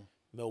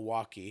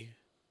 Milwaukee.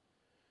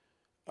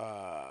 Where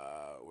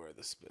are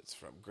the spits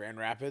from? Grand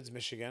Rapids,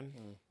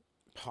 Michigan,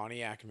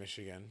 Pontiac,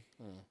 Michigan.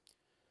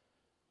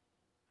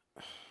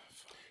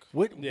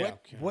 What Yeah.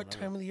 what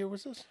time of the year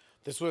was this?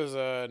 This was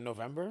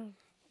November.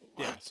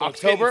 Yeah. So it's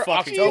getting October,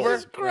 fucking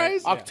October, cold.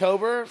 Right.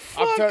 October,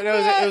 October. No,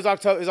 it was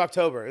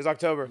October. It was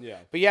October. Yeah.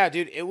 But yeah,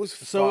 dude, it was.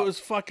 So it was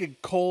fucking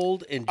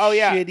cold and Oh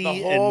yeah, shitty the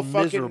whole and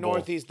fucking miserable.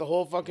 Northeast, the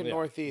whole fucking Yeah,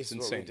 Northeast.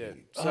 it's Is what we insane.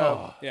 did.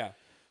 So,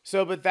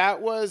 Yeah. but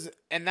that was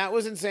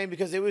insane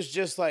because it was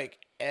just like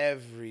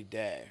every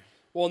day.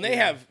 Well, and they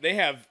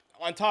have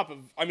on top of,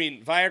 I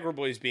mean, Viagra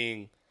Boys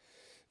being,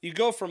 you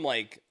go from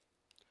like,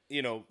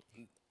 you know,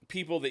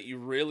 people that you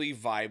really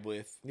vibe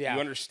with, Yeah.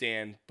 you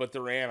understand, but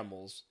they're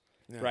animals,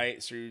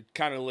 right? So you're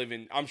kind of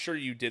living, I'm sure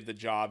you did the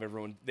job,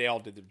 they all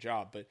did their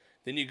job, but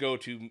then you go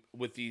to,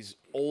 with these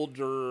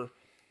older,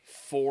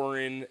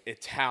 foreign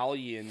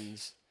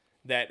Italians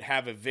that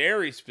have a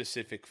very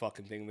specific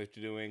fucking thing that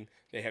they're doing.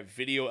 They have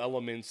video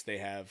elements, they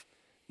have,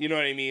 you know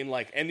what I mean?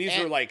 Like, and these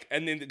are like,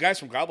 and then the guys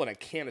from Goblin, I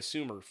can't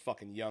assume are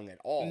fucking young at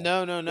all.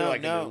 No, They're like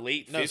in no. their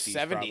late No, 50s,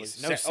 70s. probably.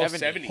 No,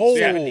 70s. Oh.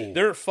 70.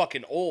 They're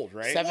fucking old,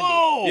 right? 70.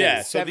 Whoa!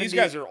 Yeah, so these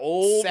guys are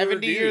old.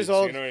 70 years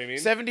old. You know what I mean?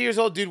 70 years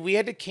old, dude. We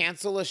had to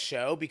cancel a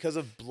show because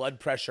of blood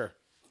pressure.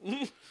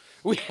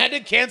 We had to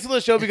cancel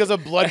a show because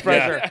of blood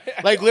pressure.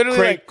 Like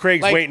literally,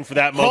 Craig's like, waiting for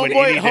that moment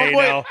any day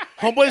now.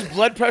 Homeboy's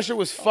blood pressure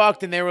was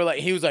fucked, and they were like,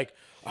 he was like,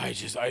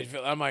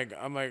 I'm like,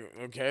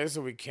 okay,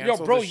 so we Yo,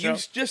 canceled. bro, the show. you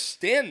just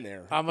stand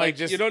there. I'm like,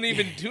 just- you don't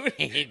even do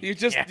it. You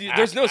just,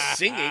 there's no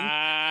singing.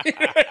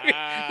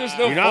 There's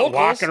no You're not vocals.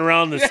 walking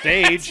around the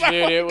stage. dude,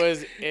 it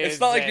was.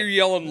 It's not like you're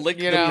yelling "lick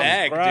You the know,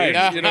 bag," right.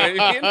 dude. You know what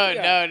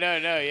I mean?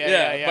 No,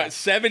 yeah. But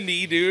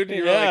 70, dude,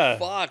 you're Yeah. like,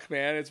 fuck,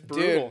 man, it's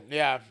brutal. Dude,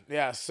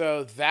 yeah.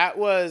 So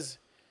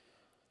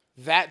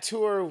that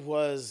tour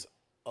was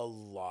a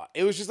lot.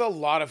 It was just a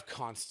lot of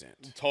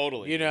constant,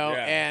 Totally. you know.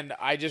 yeah. And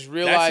I just that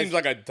realized seems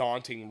like a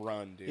daunting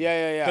run, dude.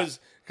 Yeah.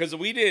 Because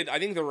we did, I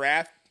think the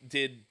Wrath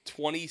did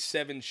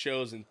 27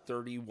 shows in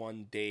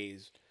 31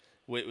 days.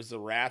 It was the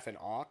Wrath and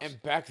Ox. and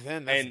back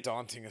then that's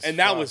daunting as and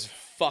fuck. that was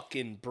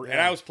fucking and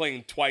I was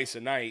playing twice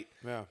a night.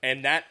 Yeah.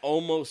 And that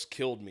almost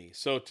killed me.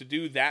 So to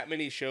do that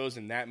many shows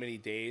in that many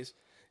days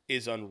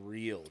is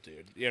unreal,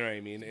 dude. You know what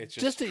I mean? It's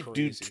just Just to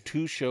do crazy.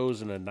 2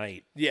 shows in a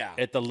night. Yeah.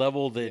 At the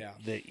level that Yeah.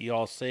 that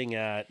y'all sing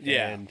at.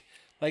 Yeah. And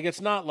like it's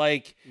not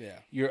like Yeah.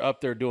 you're up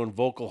there doing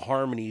vocal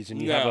harmonies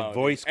and you have a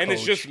voice and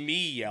it's coach. just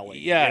me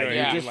yelling. Yeah, you know what I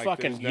you're mean? just Like,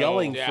 fucking there's no-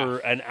 yelling Yeah. for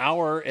an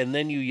hour, and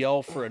then you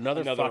yell for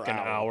another fucking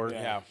hour.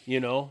 Yeah. You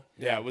know?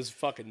 Yeah, it was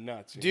fucking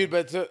nuts, you dude.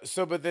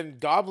 know? But then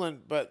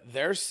Goblin, but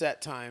their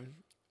set time.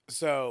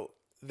 So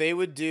they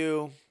would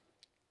do.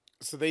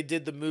 So they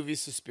did the movie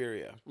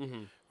Suspiria,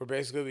 where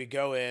basically we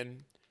go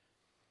in.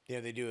 You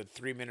know, they do a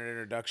 3-minute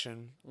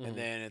introduction, and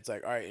then it's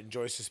like, all right,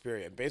 enjoy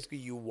Suspiria. Basically,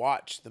 you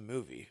watch the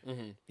movie.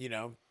 You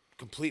know,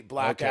 complete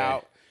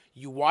blackout.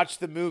 You watch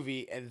the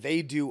movie, and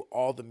they do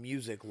all the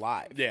music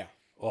live. Yeah.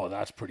 Oh,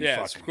 that's pretty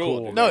Yeah, it's fucking cool,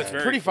 cool. dude. No, man. it's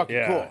very pretty cool. fucking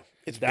Yeah. cool.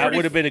 It's That pretty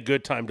would have been a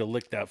good time to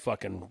lick that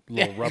fucking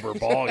little rubber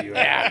ball you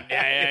had.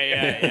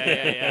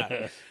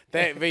 Yeah.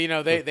 But you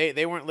know,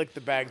 they weren't lick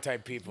the bag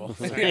type people.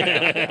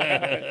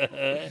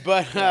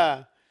 But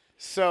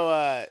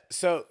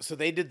so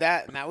they did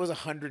that, and that was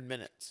 100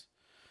 minutes.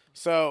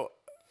 So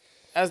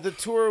as the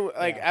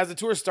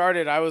tour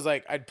started, I was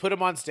like, I'd put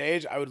them on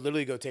stage. I would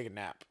literally go take a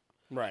nap.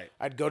 Right.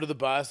 I'd go to the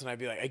bus, and I'd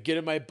be like, I'd get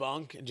in my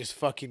bunk and just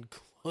fucking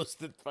close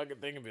the fucking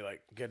thing and be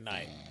like, good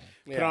night.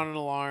 Put Yeah. on an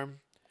alarm,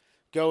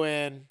 go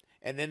in,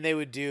 and then they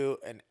would do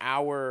an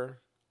hour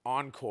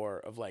encore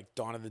of like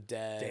Dawn of the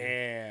Dead.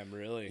 Damn,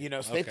 really? You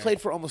know, so they Okay.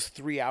 played for almost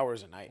 3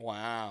 hours a night.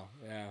 Wow.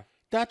 Yeah.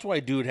 That's why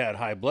dude had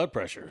high blood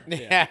pressure.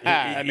 Yeah,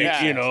 That makes yeah.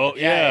 sense. You know,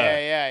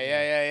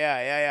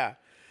 yeah.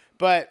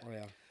 But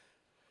Yeah.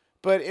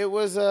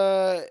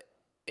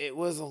 it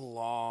was a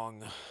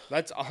long.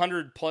 That's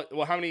 100 plus.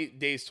 Well, how many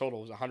days total?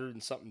 It was 100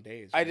 and something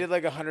days. I right? did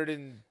like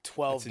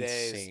 112 That's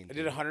days. insane, I did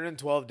dude.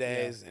 112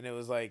 days, and it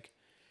was like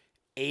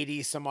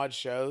 80 some odd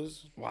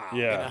shows Wow.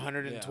 Yeah. in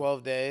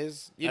 112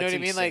 days. You know That's what I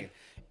mean? insane. Like,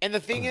 and the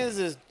thing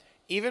is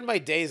even my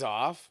days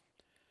off,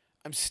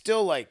 I'm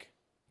still like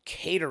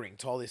catering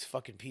to all these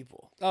fucking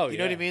people. Oh, you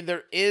know what I yeah. mean?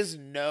 There is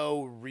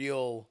no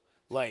real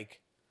like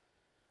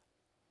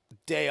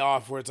day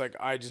off where it's like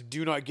I just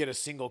do not get a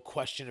single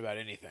question about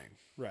anything.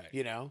 Right.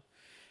 You know?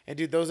 And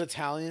dude, those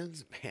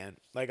Italians, man,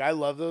 like I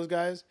love those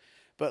guys,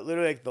 but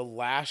literally like the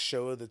last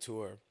show of the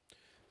tour,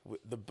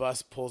 the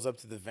bus pulls up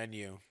to the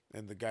venue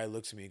and the guy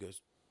looks at me and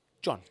goes,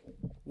 "John,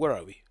 where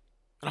are we?"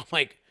 And I'm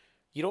like,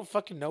 "You don't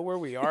fucking know where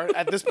we are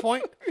at this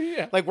point?"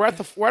 Yeah. Like we're at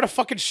a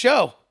fucking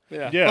show.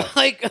 Yeah. Yeah.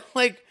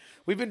 like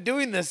we've been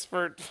doing this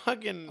for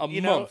fucking A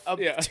you month. know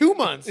Yeah. 2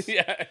 months.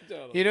 Yeah.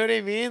 Totally. You know what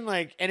I mean?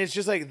 Like, and it's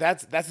just like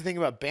that's the thing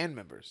about band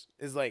members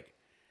is like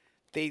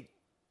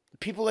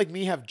people like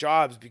me have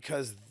jobs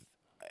because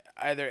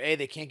either A,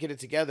 they can't get it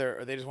together,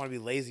 or they just want to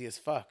be lazy as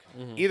fuck.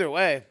 Either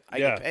way, I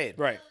Yeah. get paid.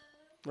 Right.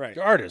 Right.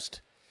 You're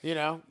artist. You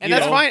know? And You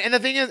that's know? fine. And the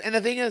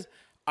thing is,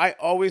 I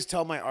always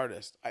tell my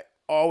artists, I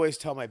always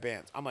tell my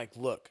bands, I'm like,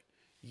 look,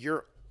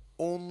 your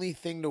only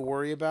thing to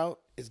worry about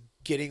is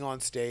getting on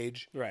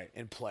stage Right.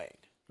 and playing.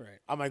 Right.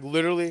 I'm like,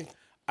 literally,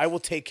 I will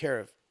take care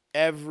of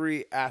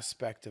every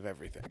aspect of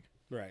everything.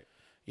 Right.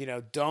 You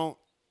know,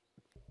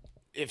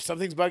 if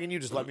something's bugging you,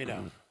 just let me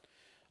know.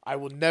 I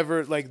will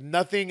never, like,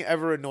 nothing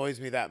ever annoys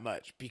me that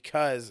much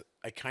because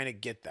I kind of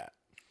get that,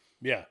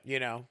 Yeah. you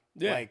know?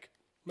 Yeah. Like,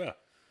 Yeah.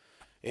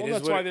 it Well, is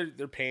that's what why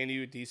they're paying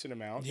you a decent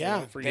amount. you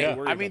yeah. know, for you to worry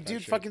I about mean, that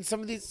dude, shit. fucking some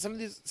of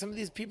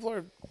these people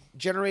are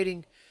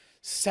generating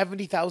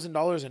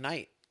 $70,000 a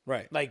night.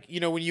 Right. Like, you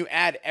know, when you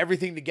add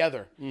everything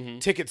together,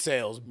 ticket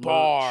sales,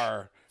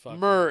 bar,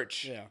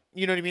 merch, yeah.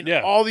 you know what I mean?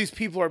 Yeah. All these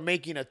people are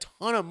making a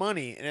ton of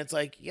money, and it's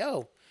like,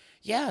 yo,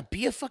 yeah,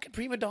 be a fucking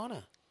prima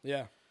donna.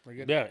 Yeah. We're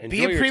good. Yeah. Be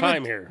Enjoy a your prima,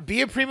 time here. Be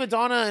a prima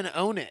donna and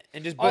own it,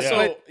 and just Also,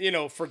 but- you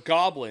know, for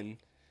Goblin,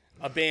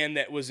 a band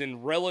that was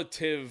in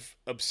relative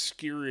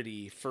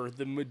obscurity for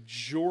the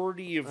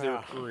majority of their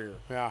career.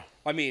 yeah,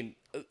 I mean,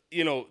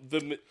 you know,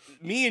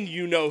 me and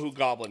you know who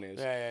Goblin is.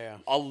 yeah.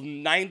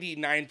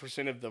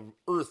 99% of the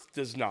earth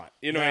does not.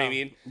 You know what I No.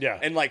 mean? Yeah.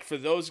 And like for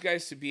those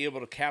guys to be able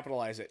to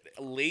capitalize at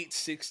late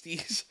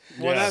 60s,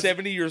 Yeah.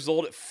 70 years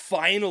old, it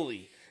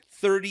finally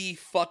 30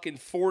 fucking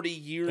 40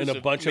 years And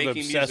a bunch of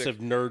making obsessive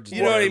music. nerds.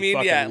 You know what I that mean?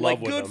 fucking Yeah, love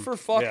like with good them. for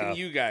fucking Yeah.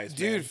 you guys,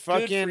 dude, man.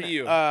 fucking good for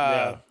you.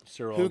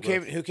 Cyril who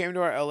Eldrith. came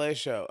to our LA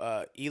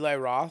show? Eli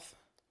Roth,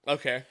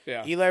 Okay,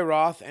 yeah. Eli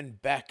Roth,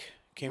 and Beck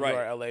came Right. to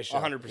our LA show.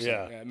 100%.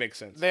 Yeah. Yeah, it makes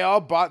sense. They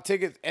all bought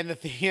tickets, and the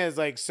thing is,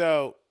 like,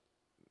 so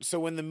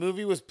when the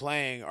movie was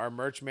playing, our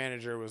merch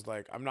manager was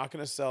like, "I'm not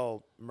gonna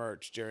sell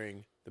merch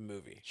during the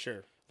movie.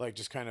 Sure. Like,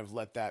 just kind of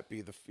let that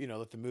be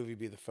let the movie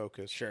be the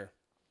focus." Sure.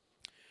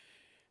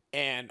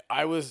 And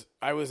I was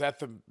at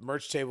the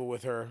merch table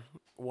with her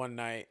one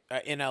night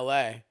in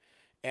LA,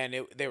 and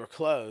they were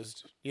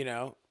closed, you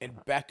know.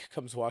 And Beck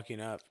comes walking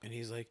up, and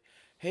he's like,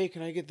 "Hey,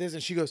 can I get this?"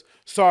 And she goes,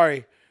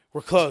 "Sorry,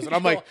 we're closed." And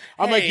I'm like, Hey.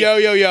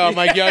 "Yo." I'm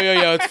like,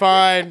 yo, it's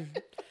fine,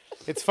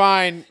 it's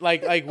fine.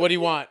 Like, what do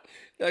you want?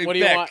 Like What do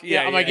you Beck, want?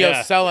 yeah, I'm like, yeah.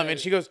 yo, sell him. And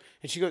she goes,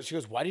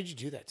 "Why did you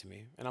do that to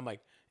me?" And I'm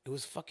like, "It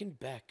was fucking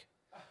Beck."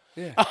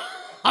 Yeah.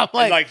 I'm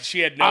Like she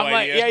had no I'm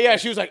idea. like, yeah.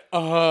 She was like,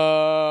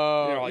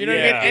 "Oh," You're like, you know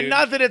what I yeah, mean? And dude.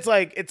 not that it's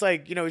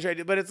like, you know, we tried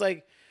to, but it's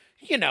like,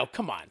 you know,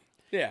 come on.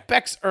 Yeah.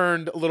 Beck's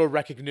earned a little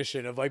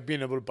recognition of like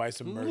being able to buy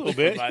some merch. little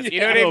bit. from us. You Yeah,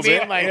 know a what I little mean?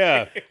 bit. Like,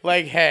 Yeah.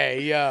 like,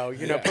 hey, yo,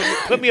 you know,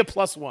 put me a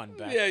 +1,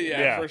 Beck. Yeah,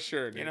 Yeah. for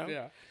sure, dude. You know,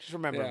 Yeah. just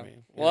remember Yeah. me.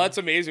 Well, that's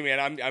amazing, man.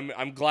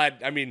 I'm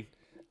glad. I mean,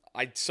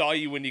 I saw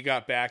you when you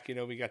got back. You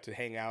know, we got to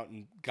hang out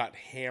and got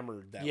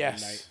hammered that one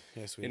night.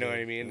 Yes, we You know did. what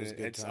I mean? It was a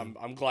good time.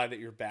 I'm glad that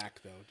you're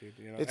back though, dude.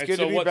 You know? It's And good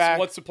so to be what's, back.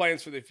 What's the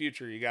plans for the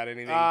future? You got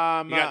anything? You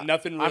Um, got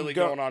nothing I'm really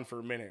go- going on for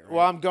a minute, right?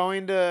 Well, I'm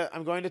going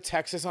to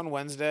Texas on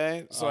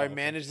Wednesday, so I okay.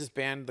 manage this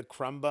band, the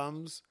Crumb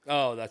Bums.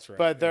 oh, that's right.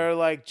 But they're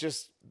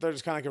just kind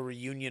of like a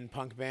reunion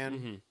punk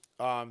band.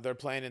 They're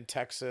playing in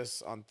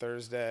Texas on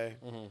Thursday,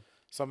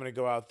 so I'm gonna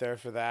go out there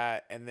for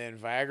that. And then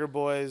Viagra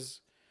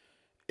Boys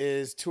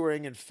is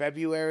touring in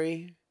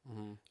February,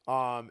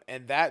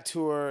 and that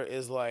tour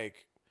is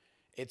like,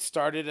 it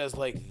started as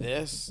like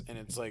this, and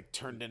it's like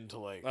turned into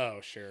like, oh,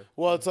 sure.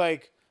 well, it's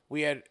like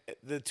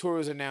the tour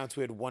was announced.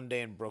 We had one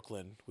day in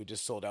Brooklyn. We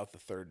just sold out the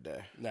third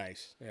day.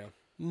 Nice. Yeah.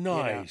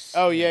 Nice.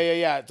 Oh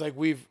yeah. It's like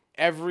we've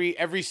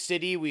every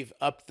city we've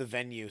upped the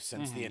venue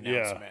since the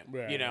announcement.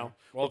 Yeah, You know,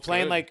 Well, we're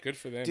playing good. like Good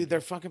for them. dude.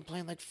 They're fucking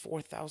playing like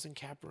 4,000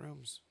 cap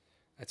rooms.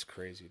 That's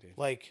crazy, dude.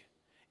 Like,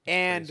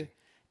 and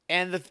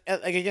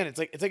like again, it's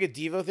like a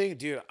Devo thing,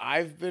 dude.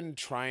 I've been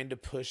trying to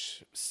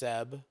push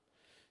Seb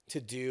to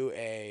do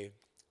a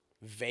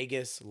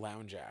Vegas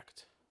lounge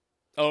act.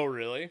 Oh,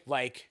 really?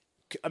 Like,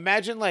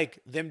 imagine like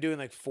them doing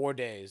like 4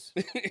 days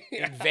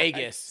in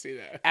Vegas see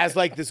that. as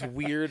like this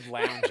weird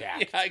lounge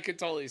act. Yeah, I could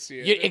totally see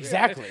it. Yeah,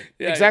 exactly.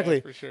 Yeah, exactly.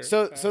 yeah, for sure.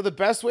 So the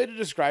best way to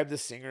describe the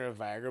singer of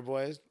Viagra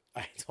Boys,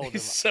 I told him,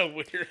 It's so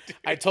weird. Dude.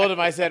 I told him,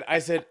 I said,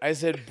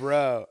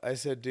 bro, I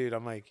said, dude,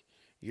 I'm like,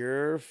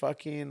 you're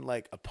fucking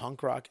like a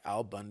punk rock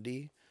Al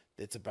Bundy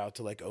that's about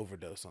to like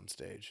overdose on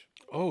stage.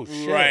 Oh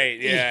shit! Right,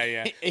 yeah,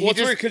 yeah. He Well, it's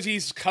just- weird because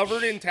he's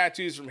covered in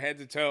tattoos from head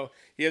to toe.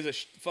 He has a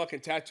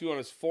fucking tattoo on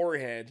his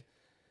forehead.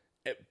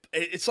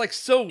 It's like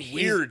so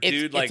weird, It's-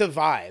 dude. Like it's a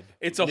vibe.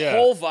 it's a Yeah.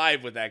 whole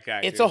vibe with that guy.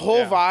 It's dude. a whole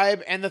Yeah.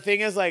 vibe, and the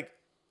thing is, like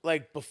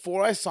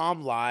before I saw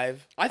him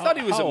live, I thought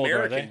he was How old are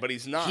American, they? but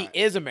he's not. he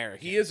is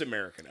American. He is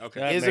American. Okay,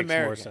 That is makes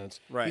American. more sense.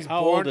 right. He's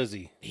How born- old is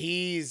he?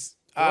 He's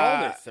They're all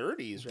in their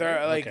 30s, right?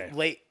 they're like Okay.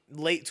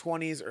 late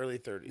 20s, early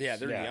 30s. yeah,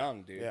 they're Yeah.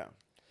 young, dude. yeah.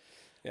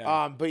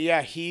 Yeah. But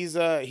yeah, he's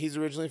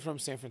originally from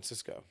San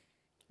Francisco.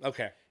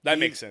 Okay, that He-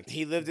 makes sense.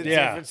 He lived in Yeah.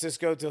 San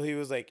Francisco till he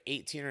was like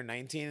 18 or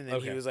 19, and then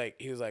Okay.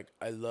 he was like,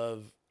 I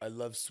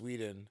love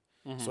Sweden,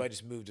 so I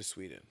just moved to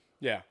Sweden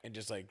Yeah, and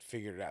just like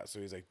figured it out. So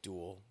he's like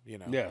dual, you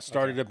know. Yeah,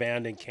 started a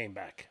band and came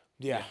back.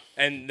 Yeah.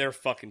 and they're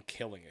fucking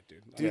killing it,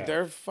 dude. Dude, Yeah.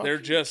 they're fucking They're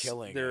just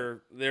killing.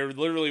 they're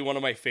literally one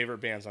of my favorite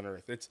bands on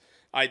earth. It's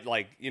I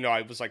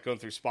was like going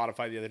through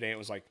Spotify the other day. And it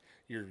was like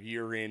your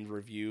year-end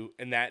review,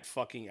 and that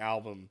fucking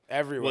album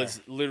Everywhere. was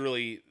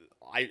literally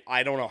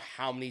I don't know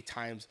how many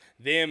times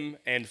them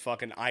and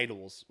fucking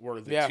Idols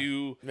were the Yeah.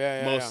 two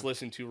Yeah, most yeah.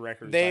 listened to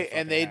records. They I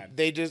fucking had.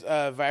 they just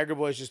Viagra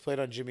Boys just played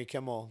on Jimmy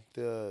Kimmel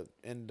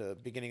in the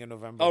beginning of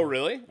November. Oh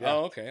really? Yeah.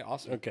 Oh okay,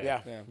 awesome. Okay.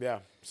 Yeah, Yeah. yeah.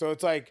 So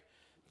it's like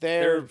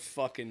They're they're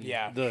fucking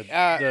yeah. The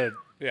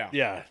yeah.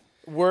 yeah.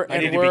 We're I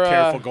and need to we're be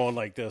careful going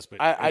like this,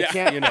 but I Yeah.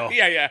 can't. you know.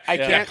 yeah. I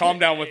can't- calm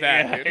down with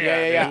that. dude.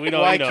 Yeah. we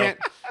don't Well, know.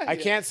 I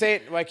can't say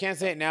it. Well, I can't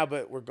say it now,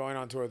 but we're going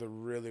on tour with a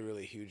really,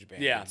 really huge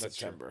band. Yeah, in that's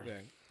September. true. Yeah.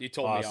 You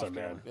told Awesome,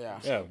 me off man. camera.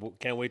 Yeah. Yeah.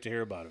 Can't wait to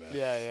hear about it, man.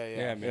 Yeah.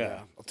 Yeah, man. Yeah.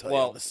 I'll tell you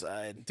Well, on the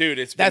side. Dude,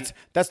 it's That's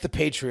the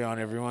Patreon,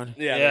 everyone.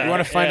 yeah. Yeah. You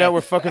want to find Yeah. out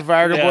where fucking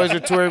Viagra Yeah. Boys are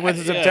touring with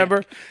in Yeah.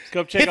 September?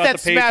 Come check Hit out that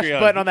the smash Patreon.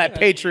 button on that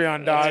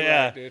Patreon, dog.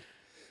 Yeah. dude.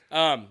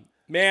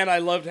 Man, I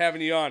loved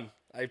having you on.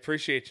 I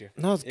appreciate you.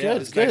 No, it's Yeah,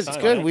 good. this It's good. next It's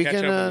time, good. man. We Catch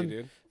can. up with you,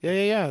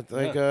 dude. Yeah.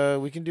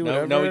 Like we can do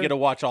whatever. Now we get to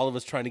watch all of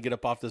us trying to get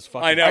up off this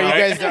fucking. I know, Are you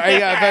right? guys? Are you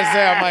about to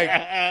say? I'm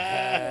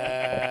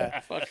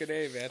like. Fucking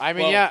A, man. I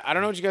mean, Well, yeah. I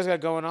don't know what you guys got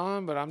going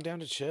on, but I'm down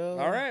to chill.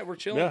 All right, we're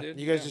chilling, Yeah. dude.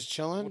 You guys just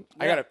chilling?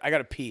 Yeah. I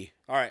gotta pee.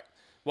 All right.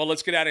 Well,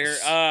 let's get out of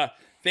here.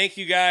 Thank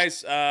you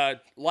guys.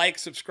 Like,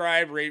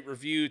 subscribe, rate,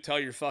 review, tell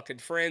your fucking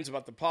friends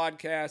about the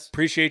podcast.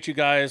 Appreciate you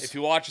guys. If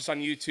you watch us on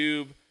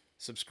YouTube,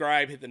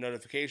 subscribe, hit the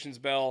notifications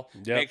bell.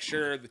 Yep. Make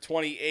sure the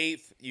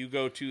 28th you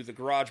go to the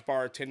Garage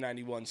Bar,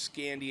 1091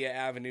 Scandia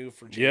Avenue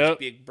for Jim's Yep.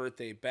 big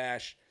birthday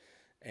bash.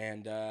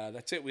 And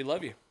that's it. We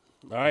love you.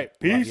 all right.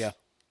 Peace. ya.